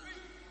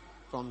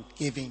from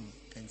giving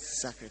and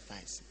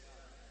sacrificing.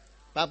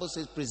 Bible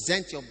says,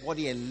 present your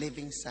body a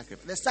living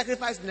sacrifice. The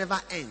sacrifice never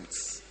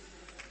ends.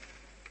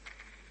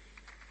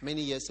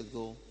 Many years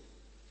ago,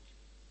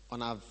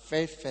 on our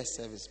very first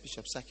service,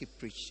 Bishop Saki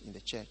preached in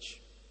the church.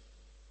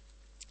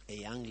 A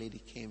young lady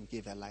came,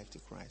 gave her life to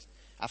Christ.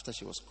 After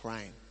she was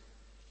crying,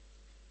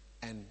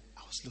 and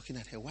I was looking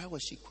at her. Why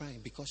was she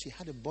crying? Because she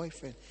had a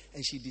boyfriend,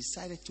 and she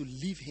decided to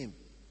leave him.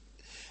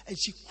 And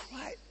she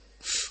cried.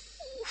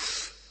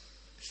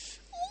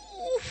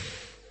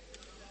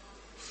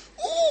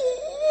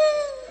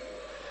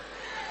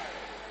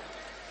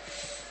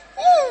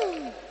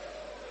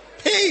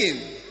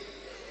 Pain.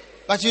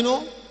 But you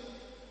know,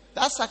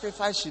 that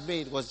sacrifice she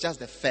made was just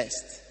the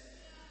first.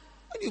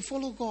 When you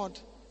follow God,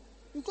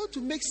 you've got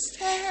to make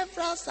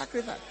several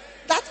sacrifices.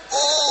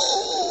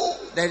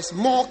 There is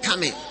more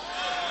coming.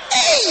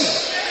 Hey!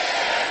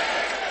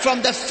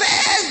 From the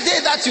first day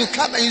that you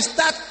come and you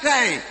start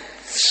crying,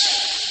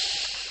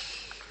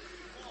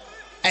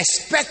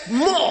 expect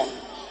more,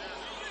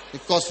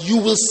 because you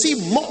will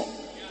see more.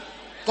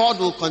 God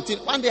will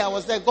continue. One day I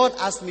was there. God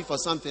asked me for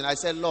something. I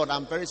said, Lord,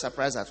 I'm very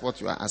surprised at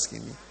what you are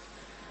asking me.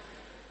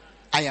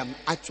 I am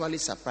actually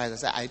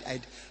surprised. I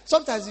said,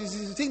 sometimes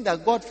you think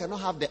that God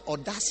cannot have the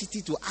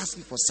audacity to ask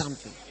you for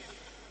something.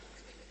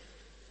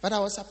 But I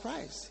was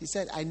surprised. He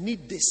said, I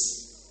need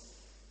this.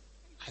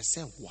 I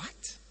said,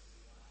 what?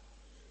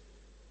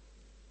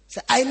 He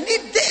said, I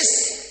need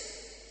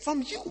this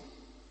from you.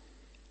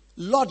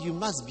 Lord, you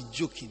must be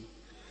joking.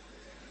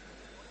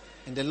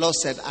 And the Lord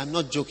said, I'm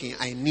not joking.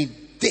 I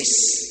need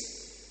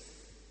this.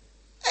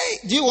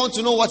 Hey, do you want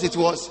to know what it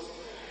was?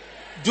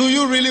 Do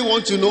you really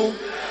want to know?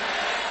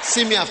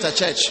 See me after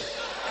church.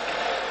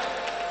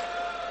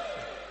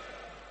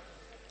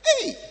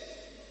 Hey,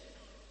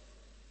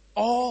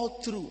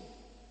 all through,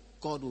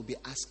 God will be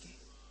asking.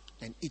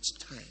 And each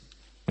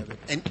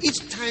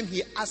time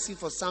he asks you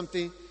for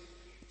something,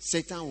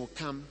 Satan will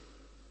come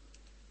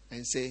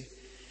and say,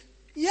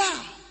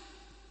 yeah.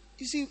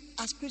 You see,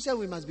 as Christians,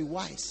 we must be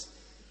wise.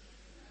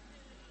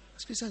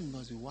 As Christians, we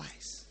must be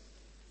wise.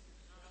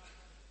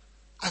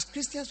 As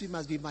Christians, we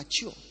must be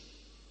mature.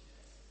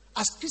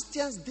 As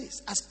Christians,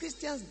 this. As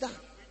Christians, that.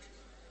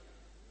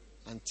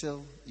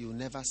 Until you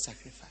never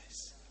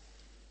sacrifice.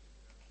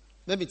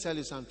 Let me tell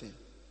you something.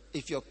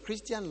 If your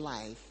Christian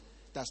life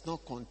does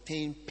not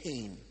contain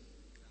pain,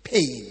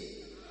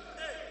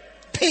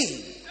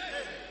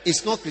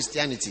 it's not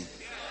Christianity.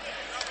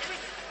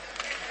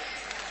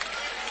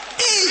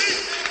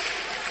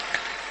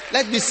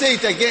 Let me say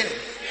it again.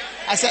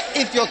 I said,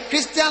 if your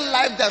Christian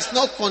life does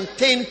not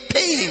contain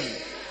pain,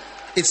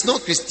 it's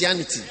not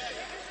Christianity.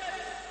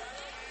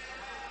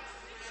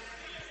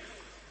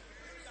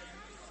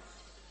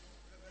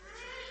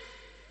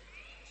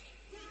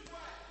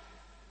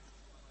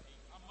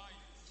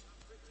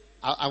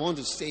 I want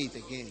to say it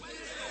again.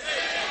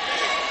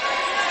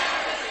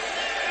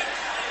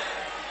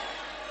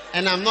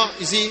 And I'm not,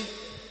 you see,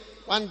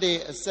 one day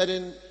a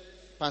certain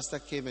pastor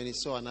came and he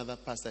saw another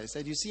pastor. He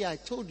said, you see, I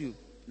told you,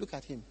 look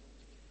at him.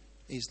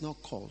 He's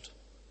not called.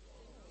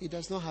 He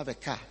does not have a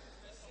car.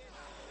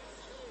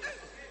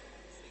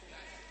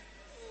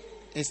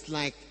 It's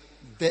like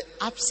the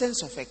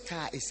absence of a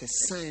car is a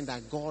sign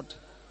that God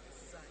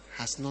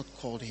has not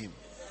called him.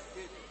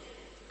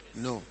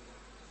 No.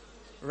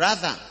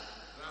 Rather,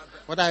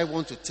 what I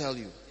want to tell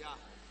you,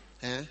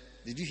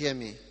 did you hear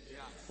me?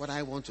 What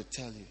I want to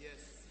tell you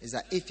is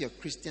that if your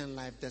Christian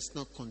life does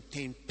not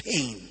contain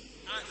pain,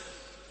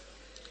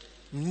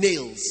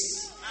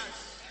 nails,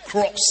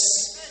 cross,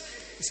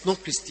 it's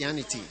not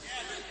Christianity.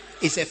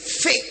 It's a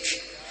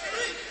fake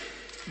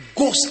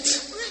ghost,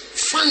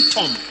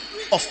 phantom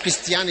of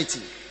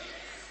Christianity.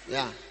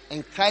 Yeah.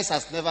 And Christ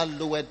has never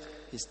lowered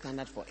his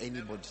standard for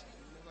anybody.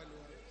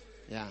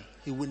 Yeah.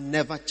 He will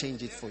never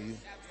change it for you.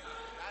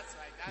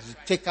 You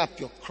take up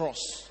your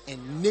cross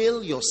and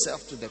nail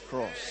yourself to the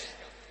cross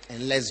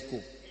and let's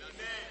go.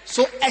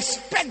 So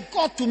expect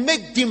God to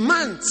make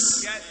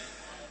demands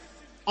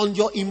on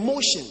your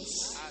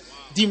emotions,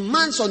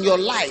 demands on your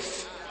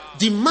life,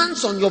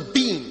 demands on your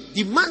being,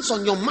 demands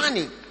on your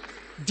money,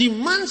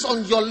 demands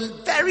on your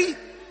very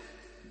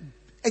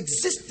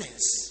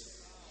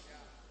existence,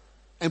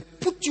 and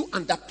put you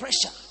under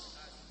pressure.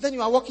 Then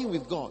you are working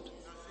with God.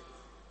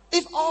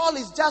 If all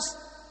is just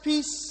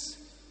peace,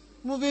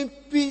 moving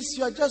peace,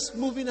 you are just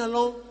moving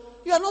along,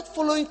 you are not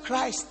following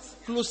Christ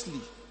closely.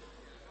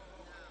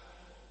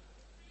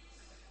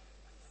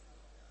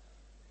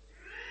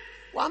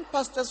 One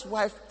pastor's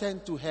wife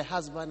turned to her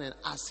husband and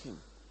asked him,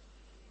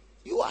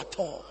 you are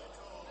tall.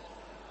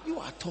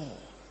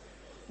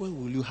 When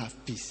will you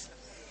have peace?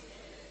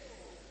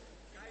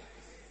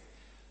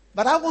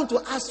 But I want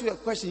to ask you a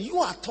question. You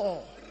are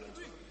tall.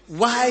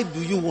 Why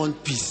do you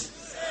want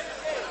peace?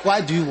 Why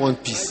do you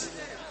want peace?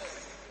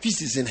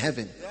 Peace is in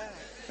heaven.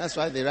 That's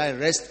why they write,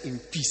 rest in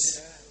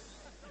peace.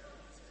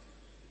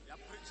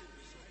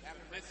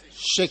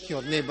 Shake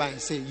your neighbor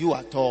and say, you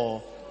are tall.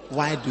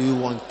 Why do you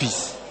want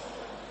peace?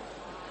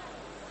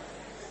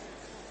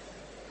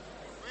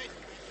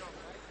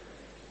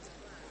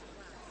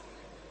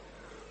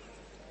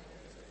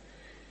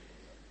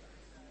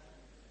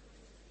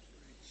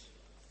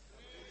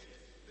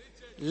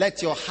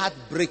 Let your heart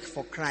break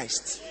for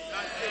Christ.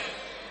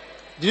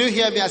 Did you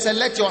hear me? I said,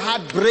 let your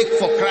heart break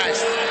for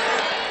Christ.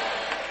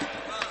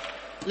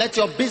 Let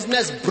your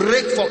business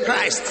break for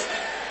Christ.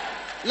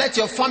 Let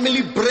your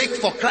family break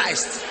for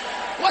Christ.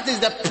 What is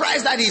the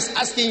price that he's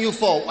asking you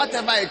for?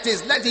 Whatever it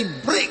is, let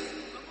it break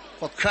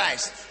for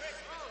Christ.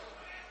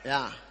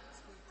 Yeah.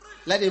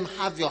 Let him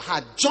have your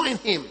heart. Join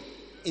him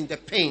in the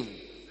pain.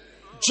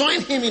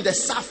 Join him in the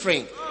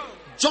suffering.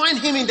 Join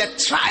him in the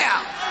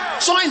trial.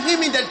 Join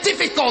him in the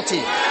difficulty.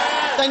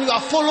 Then you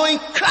are following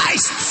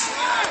Christ.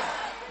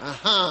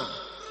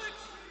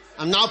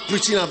 I'm now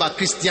preaching about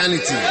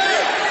Christianity.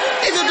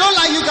 If you don't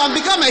like, you can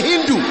become a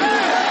Hindu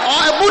or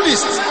a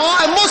Buddhist or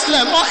a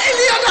Muslim or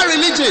any other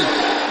religion.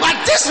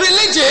 But this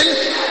religion,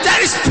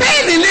 there is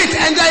pain in it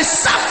and there is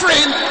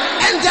suffering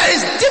and there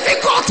is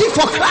difficulty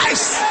for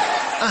Christ.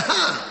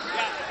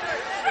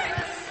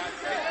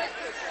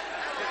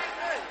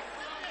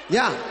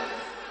 Yeah.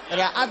 There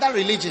are other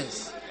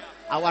religions.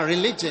 Our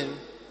religion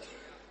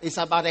is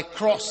about a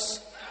cross.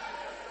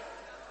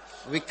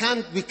 We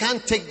can't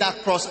take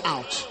that cross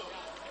out.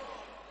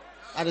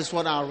 That is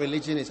what our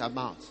religion is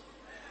about.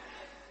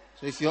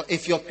 So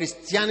if your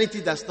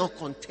Christianity does not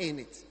contain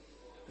it,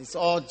 it's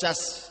all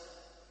just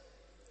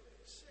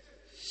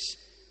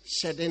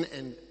shedding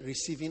and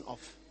receiving of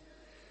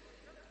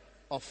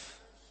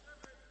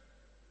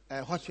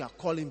what you are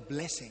calling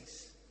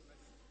blessings.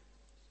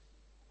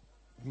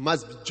 You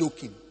must be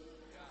joking.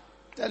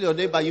 Tell your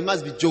neighbor, you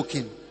must be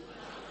joking.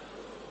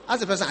 Ask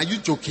the person, are you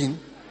joking?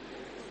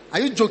 Are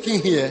you joking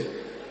here?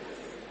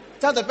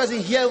 Tell the person,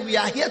 here we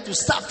are here to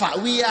suffer.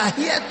 We are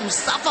here to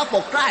suffer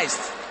for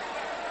Christ.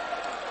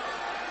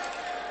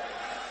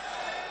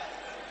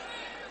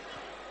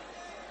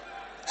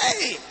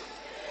 Hey!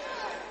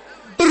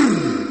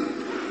 Brrr.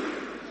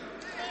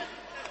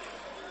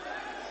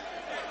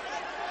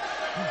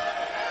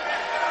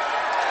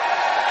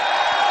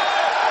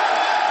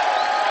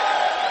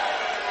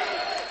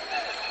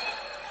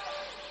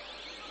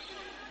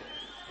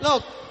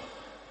 Look,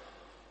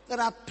 there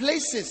are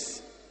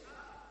places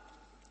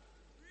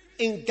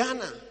in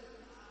Ghana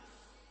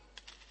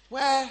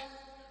where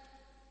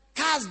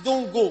cars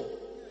don't go,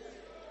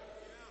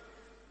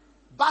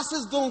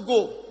 buses don't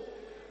go,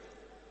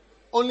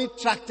 only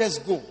tractors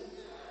go.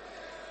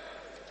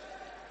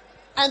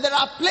 And there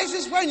are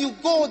places when you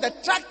go, the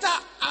tractor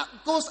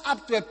goes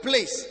up to a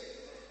place,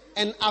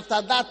 and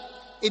after that,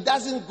 it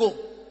doesn't go.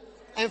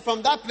 And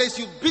from that place,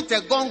 you beat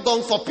a gong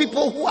for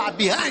people who are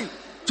behind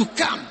to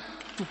come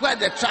to where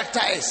the tractor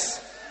is,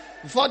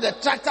 before the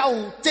tractor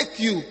will take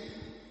you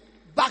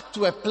back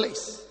to a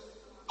place.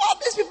 All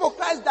these people,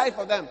 Christ died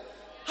for them.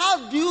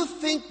 How do you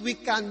think we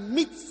can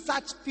meet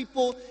such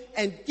people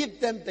and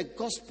give them the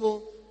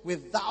gospel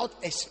without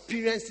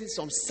experiencing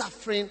some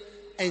suffering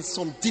and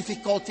some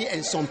difficulty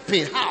and some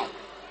pain? How?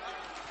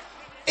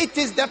 It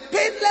is the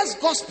painless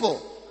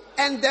gospel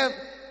and the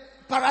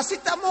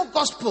paracetamol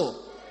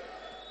gospel,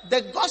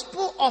 the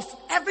gospel of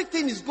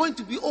everything is going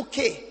to be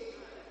okay,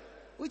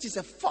 which is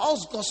a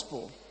false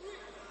gospel,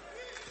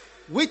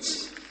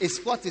 which is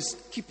what is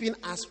keeping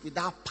us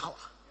without power.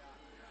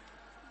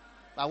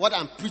 But what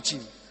I'm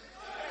preaching,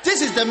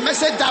 this is the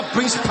message that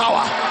brings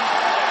power.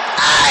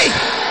 Hey!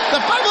 The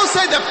Bible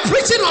says the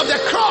preaching of the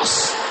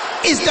cross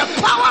is the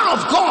power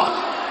of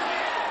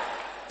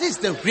God. This is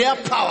the real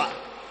power.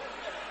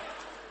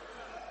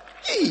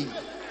 Hey!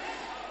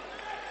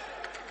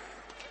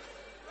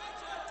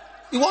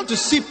 You want to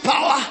see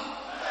power?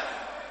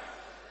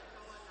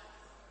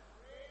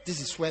 This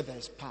is where there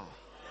is power.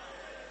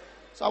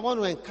 So I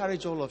want to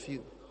encourage all of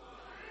you.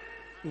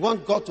 You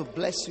want God to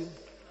bless you?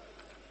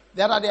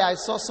 The other day I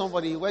saw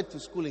somebody, he went to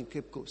school in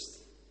Cape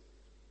Coast.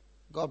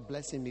 God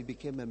bless him, he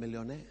became a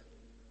millionaire.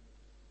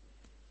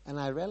 And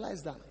I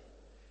realized that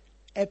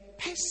a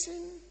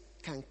person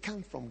can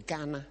come from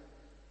Ghana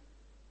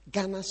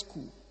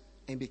school,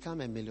 and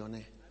become a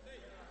millionaire.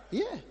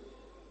 Yeah.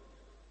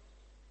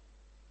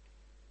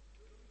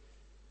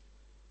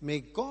 May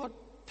God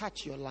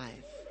touch your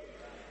life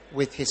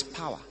with his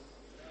power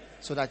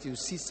so that you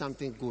see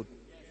something good,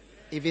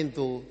 even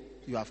though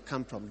you have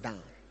come from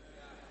down.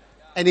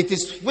 And it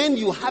is when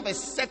you have a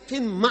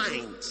certain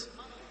mind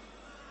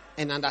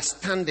and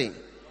understanding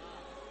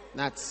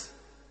that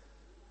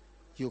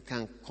you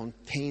can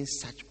contain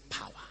such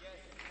power.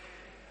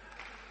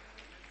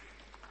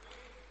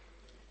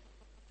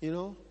 You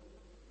know,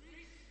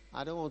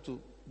 I don't want to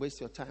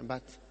waste your time,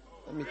 but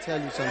let me tell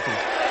you something.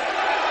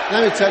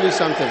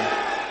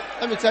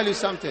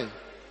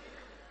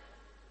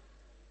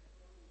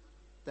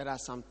 There are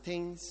some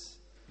things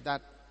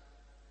that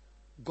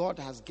God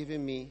has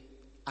given me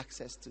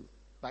access to.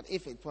 But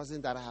if it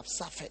wasn't that I have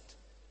suffered,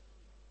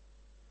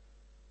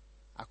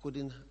 I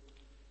couldn't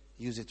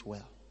use it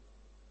well.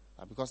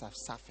 But because I've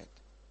suffered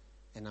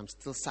and I'm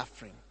still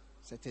suffering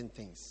certain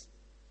things,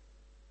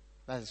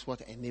 that is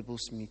what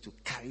enables me to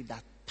carry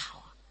that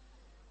power.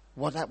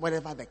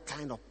 Whatever the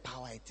kind of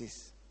power it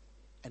is,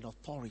 an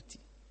authority.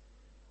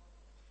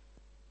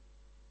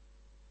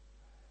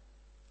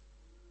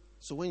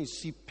 So when you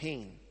see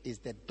pain, it's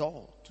the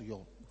door to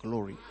your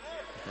glory.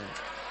 Okay.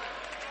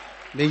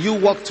 May you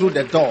walk through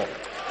the door.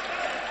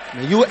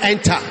 May you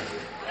enter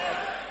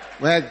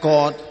where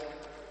God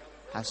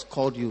has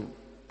called you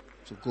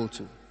to go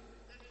to.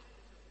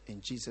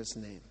 In Jesus'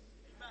 name.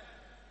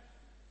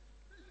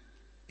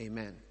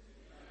 Amen.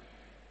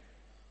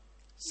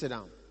 Sit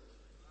down.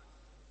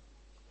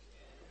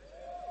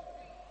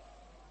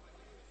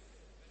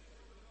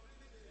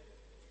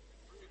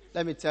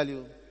 Let me tell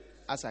you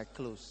as I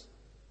close.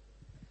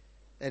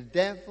 The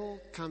devil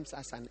comes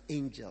as an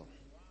angel.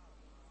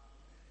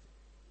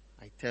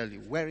 I tell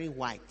you, wearing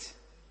white.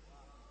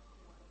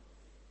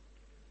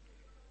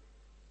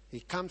 He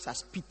comes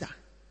as Peter.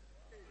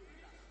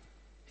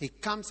 He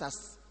comes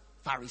as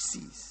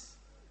Pharisees.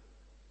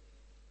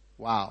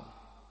 Wow.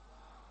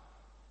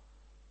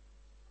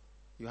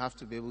 You have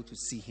to be able to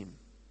see him.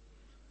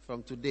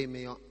 From today,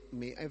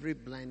 may every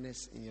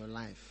blindness in your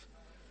life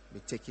be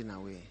taken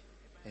away.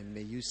 And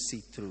may you see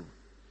through.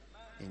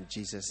 In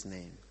Jesus'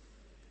 name.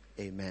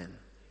 Amen.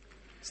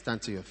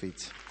 Stand to your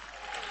feet.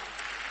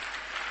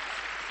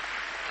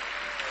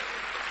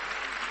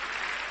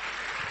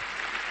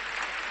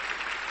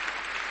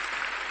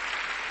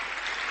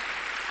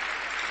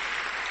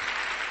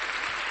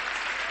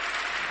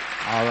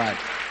 All right.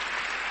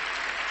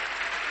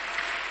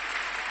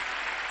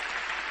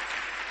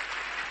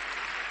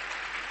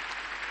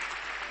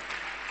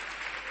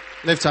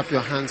 Lift up your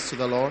hands to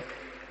the Lord.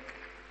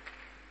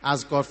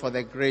 Ask God for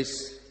the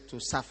grace to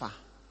suffer.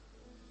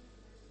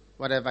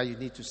 Whatever you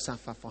need to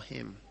suffer for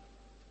Him.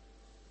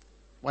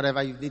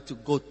 Whatever you need to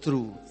go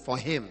through for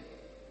Him.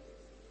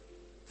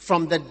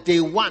 From the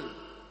day one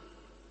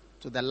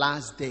to the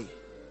last day.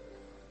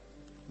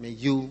 May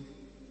you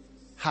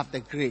have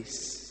the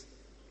grace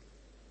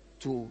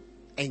to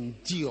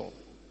endure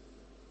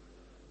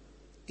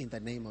in the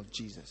name of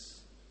Jesus.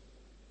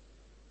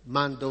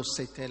 Mando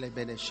setele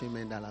bene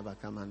shimendala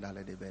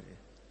bakamandale de bere.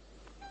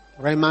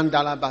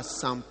 Remandala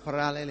basam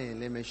pralele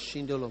le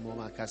meshindolo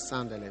moma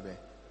kasandele be.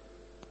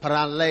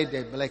 Prale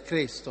de ble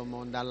Cristo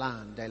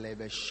mondalan de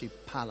lebe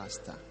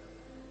shipalasta.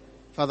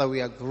 Father,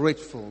 we are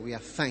grateful. We are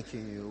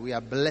thanking you. We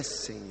are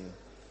blessing you.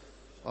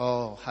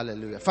 Oh,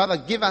 hallelujah. Father,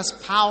 give us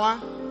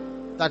power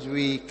that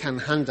we can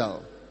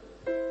handle.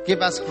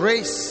 Give us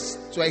grace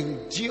to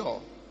endure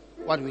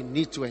what we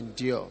need to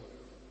endure,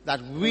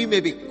 that we may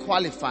be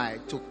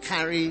qualified to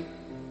carry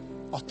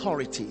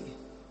authority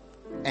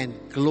and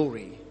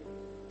glory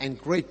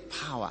and great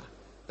power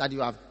that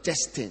you have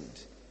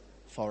destined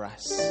for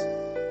us.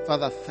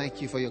 Father, thank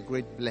you for your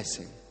great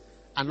blessing.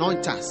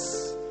 Anoint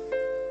us,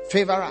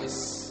 favor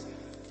us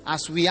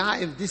as we are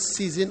in this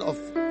season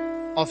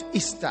of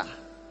Easter,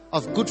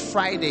 of Good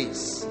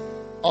Fridays,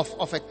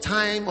 of a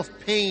time of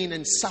pain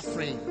and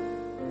suffering.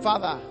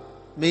 Father,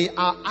 may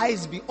our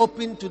eyes be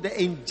open to the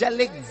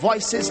angelic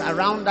voices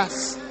around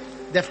us,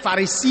 the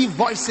Pharisee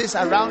voices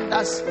around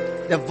us,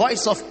 the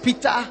voice of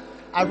Peter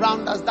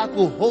around us that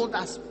will hold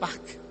us back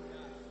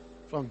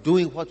from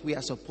doing what we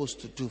are supposed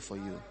to do for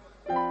you.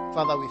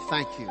 Father, we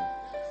thank you.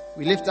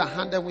 We lift our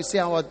hand and we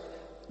say,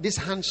 this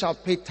hand shall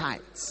pay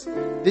tithes.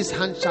 This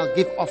hand shall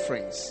give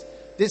offerings.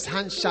 This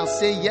hand shall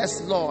say,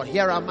 yes, Lord,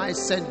 here am I,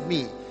 send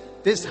me.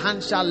 This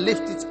hand shall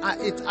lift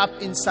it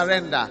up in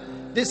surrender.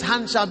 This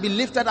hand shall be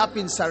lifted up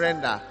in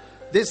surrender.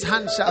 This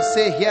hand shall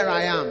say, here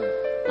I am.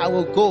 I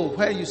will go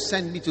where you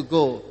send me to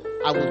go.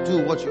 I will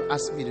do what you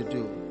ask me to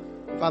do.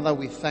 Father,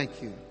 we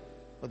thank you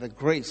for the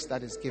grace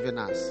that is given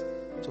us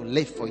to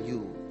live for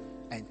you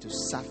and to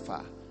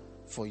suffer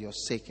for your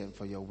sake and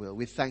for your will.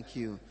 We thank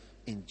you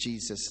in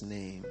Jesus'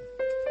 name.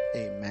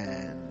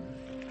 Amen.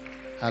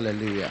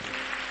 Hallelujah.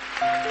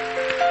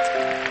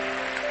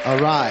 All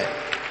right.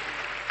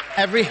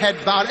 Every head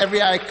bowed,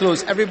 every eye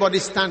closed. Everybody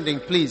standing,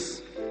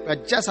 please. We're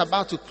just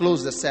about to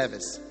close the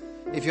service.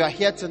 If you are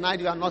here tonight,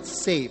 you are not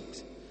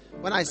saved.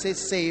 When I say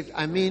saved,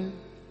 I mean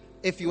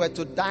if you were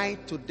to die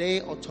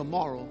today or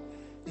tomorrow,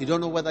 you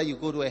don't know whether you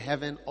go to a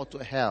heaven or to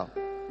a hell.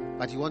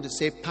 But you want to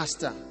say,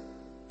 Pastor,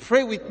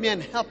 pray with me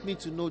and help me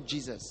to know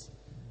Jesus.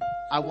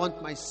 I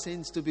want my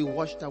sins to be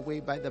washed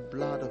away by the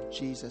blood of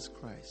Jesus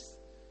Christ.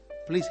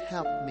 Please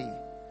help me.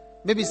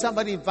 Maybe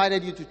somebody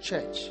invited you to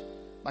church,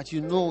 but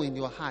you know in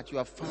your heart you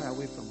are far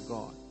away from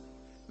God.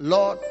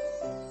 Lord,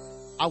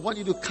 I want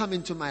you to come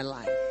into my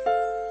life.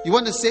 You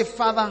want to say,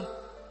 Father,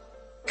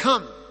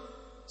 come,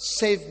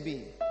 save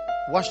me,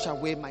 wash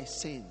away my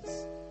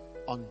sins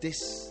on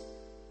this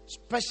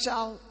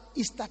special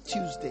Easter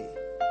Tuesday,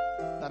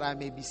 that I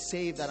may be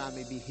saved, that I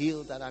may be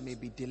healed, that I may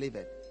be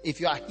delivered. If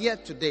you are here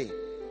today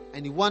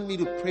and you want me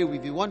to pray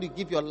with you, you want to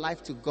give your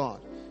life to God,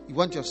 you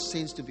want your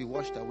sins to be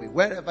washed away,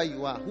 wherever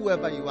you are,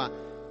 whoever you are,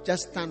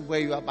 just stand where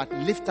you are, but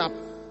lift up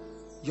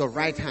your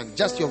right hand,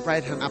 just your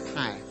right hand up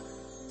high,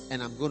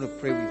 and I'm going to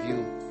pray with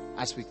you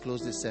as we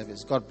close this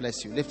service. God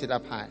bless you. Lift it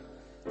up high,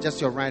 just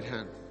your right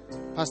hand.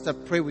 Pastor,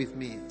 pray with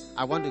me.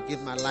 I want to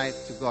give my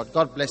life to God.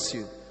 God bless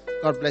you.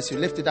 God bless you.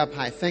 Lift it up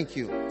high. Thank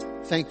you.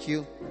 Thank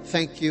you.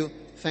 Thank you.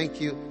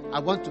 Thank you. I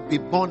want to be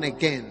born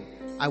again.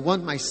 I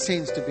want my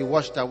sins to be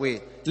washed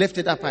away. Lift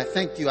it up high.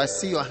 Thank you. I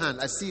see your hand.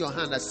 I see your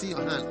hand. I see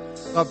your hand.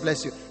 God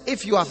bless you.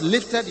 If you have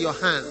lifted your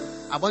hand,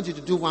 I want you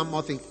to do one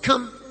more thing.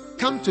 Come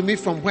to me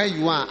from where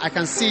you are. I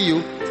can see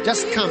you.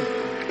 Just come.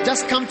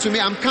 Just come to me.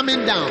 I'm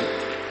coming down.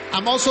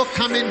 I'm also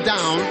coming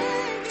down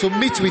to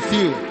meet with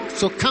you.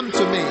 So come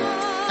to me.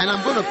 And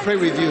I'm going to pray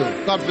with you.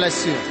 God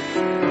bless you.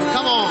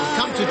 Come on.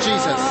 Come to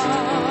Jesus.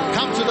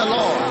 Come to the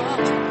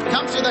Lord.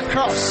 Come to the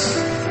cross.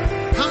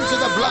 Come to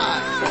the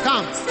blood.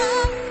 Come.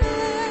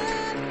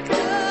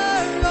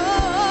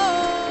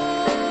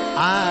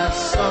 I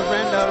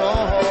surrender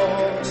all.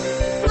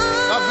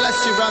 God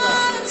bless you, brother.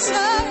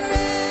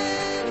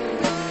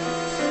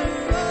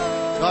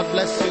 God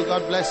bless you.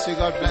 God bless you.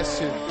 God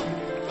bless you.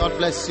 God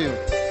bless you.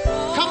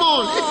 Come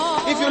on.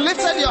 If you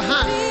lifted your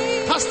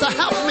hand, Pastor,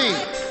 help me.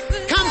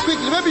 Come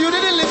quickly. Maybe you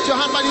didn't lift your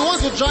hand, but you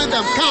want to join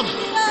them. Come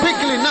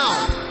quickly now.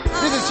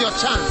 This is your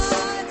chance.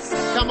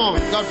 Come on.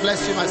 God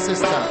bless you, my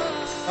sister.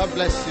 God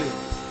bless you.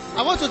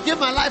 I want to give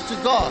my life to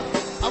God.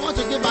 I want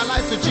to give my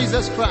life to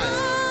Jesus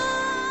Christ.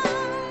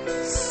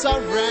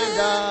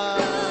 surrender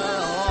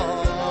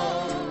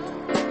all.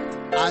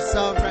 I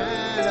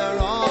surrender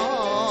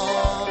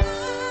all.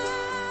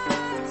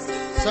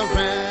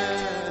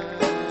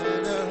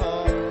 Surrender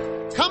all.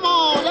 Come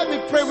on, let me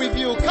pray with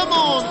you. Come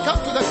on,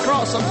 come to the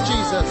cross of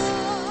Jesus.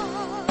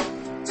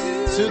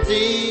 To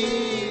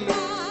thee,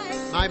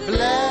 my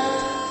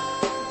blessed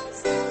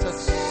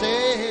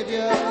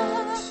Savior,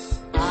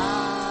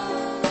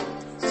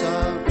 I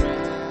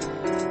surrender.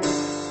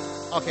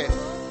 Okay,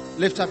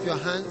 lift up your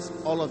hands,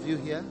 all of you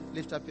here.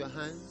 Lift up your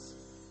hands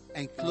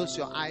and close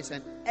your eyes,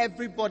 and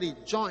everybody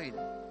join.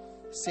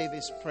 Say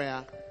this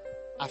prayer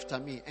after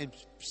me and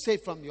say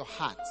from your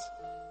heart.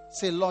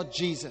 Say, Lord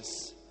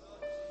Jesus,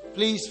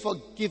 please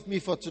forgive me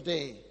for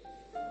today.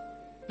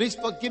 Please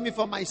forgive me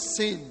for my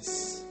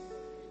sins.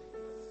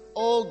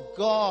 Oh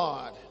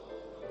God,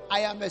 I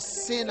am a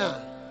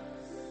sinner.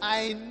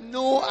 I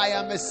know I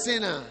am a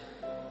sinner.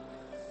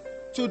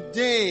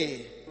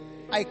 Today,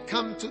 I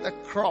come to the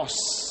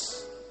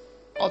cross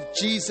of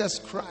Jesus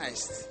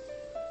Christ.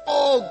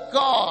 Oh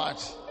God,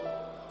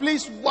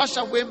 please wash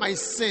away my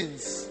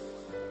sins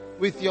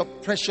with your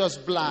precious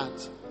blood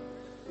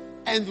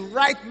and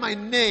write my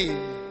name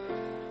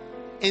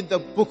in the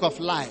book of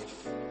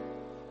life.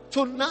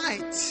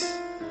 Tonight,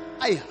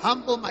 I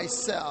humble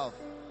myself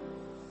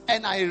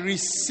and I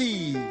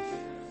receive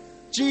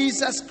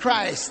Jesus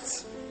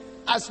Christ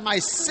as my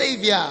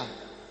Savior,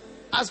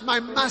 as my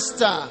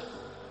Master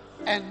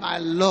and my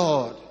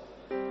Lord.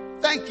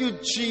 Thank you,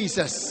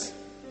 Jesus,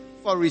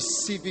 for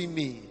receiving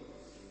me.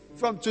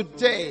 From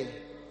today,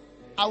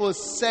 I will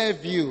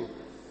serve you.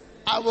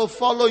 I will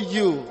follow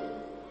you.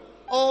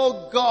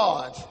 Oh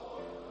God,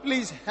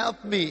 please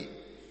help me.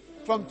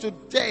 From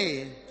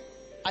today,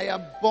 I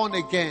am born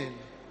again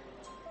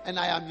and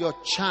I am your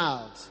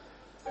child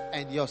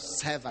and your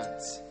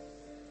servant.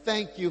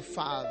 Thank you,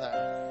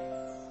 Father.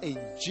 In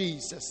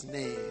Jesus'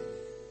 name,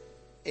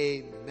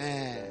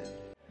 amen.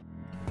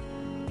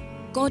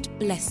 God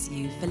bless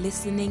you for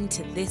listening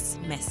to this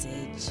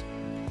message.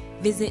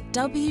 Visit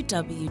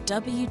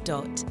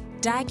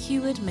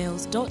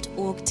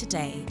www.daghewardmills.org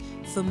today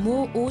for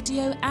more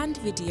audio and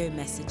video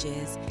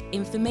messages,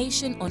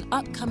 information on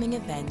upcoming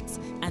events,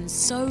 and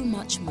so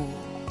much more.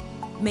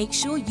 Make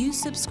sure you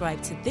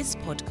subscribe to this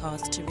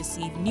podcast to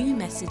receive new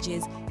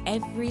messages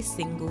every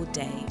single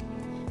day.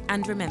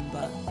 And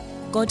remember,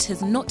 God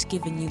has not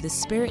given you the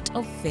spirit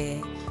of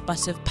fear,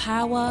 but of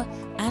power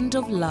and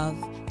of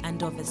love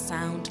and of a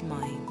sound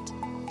mind.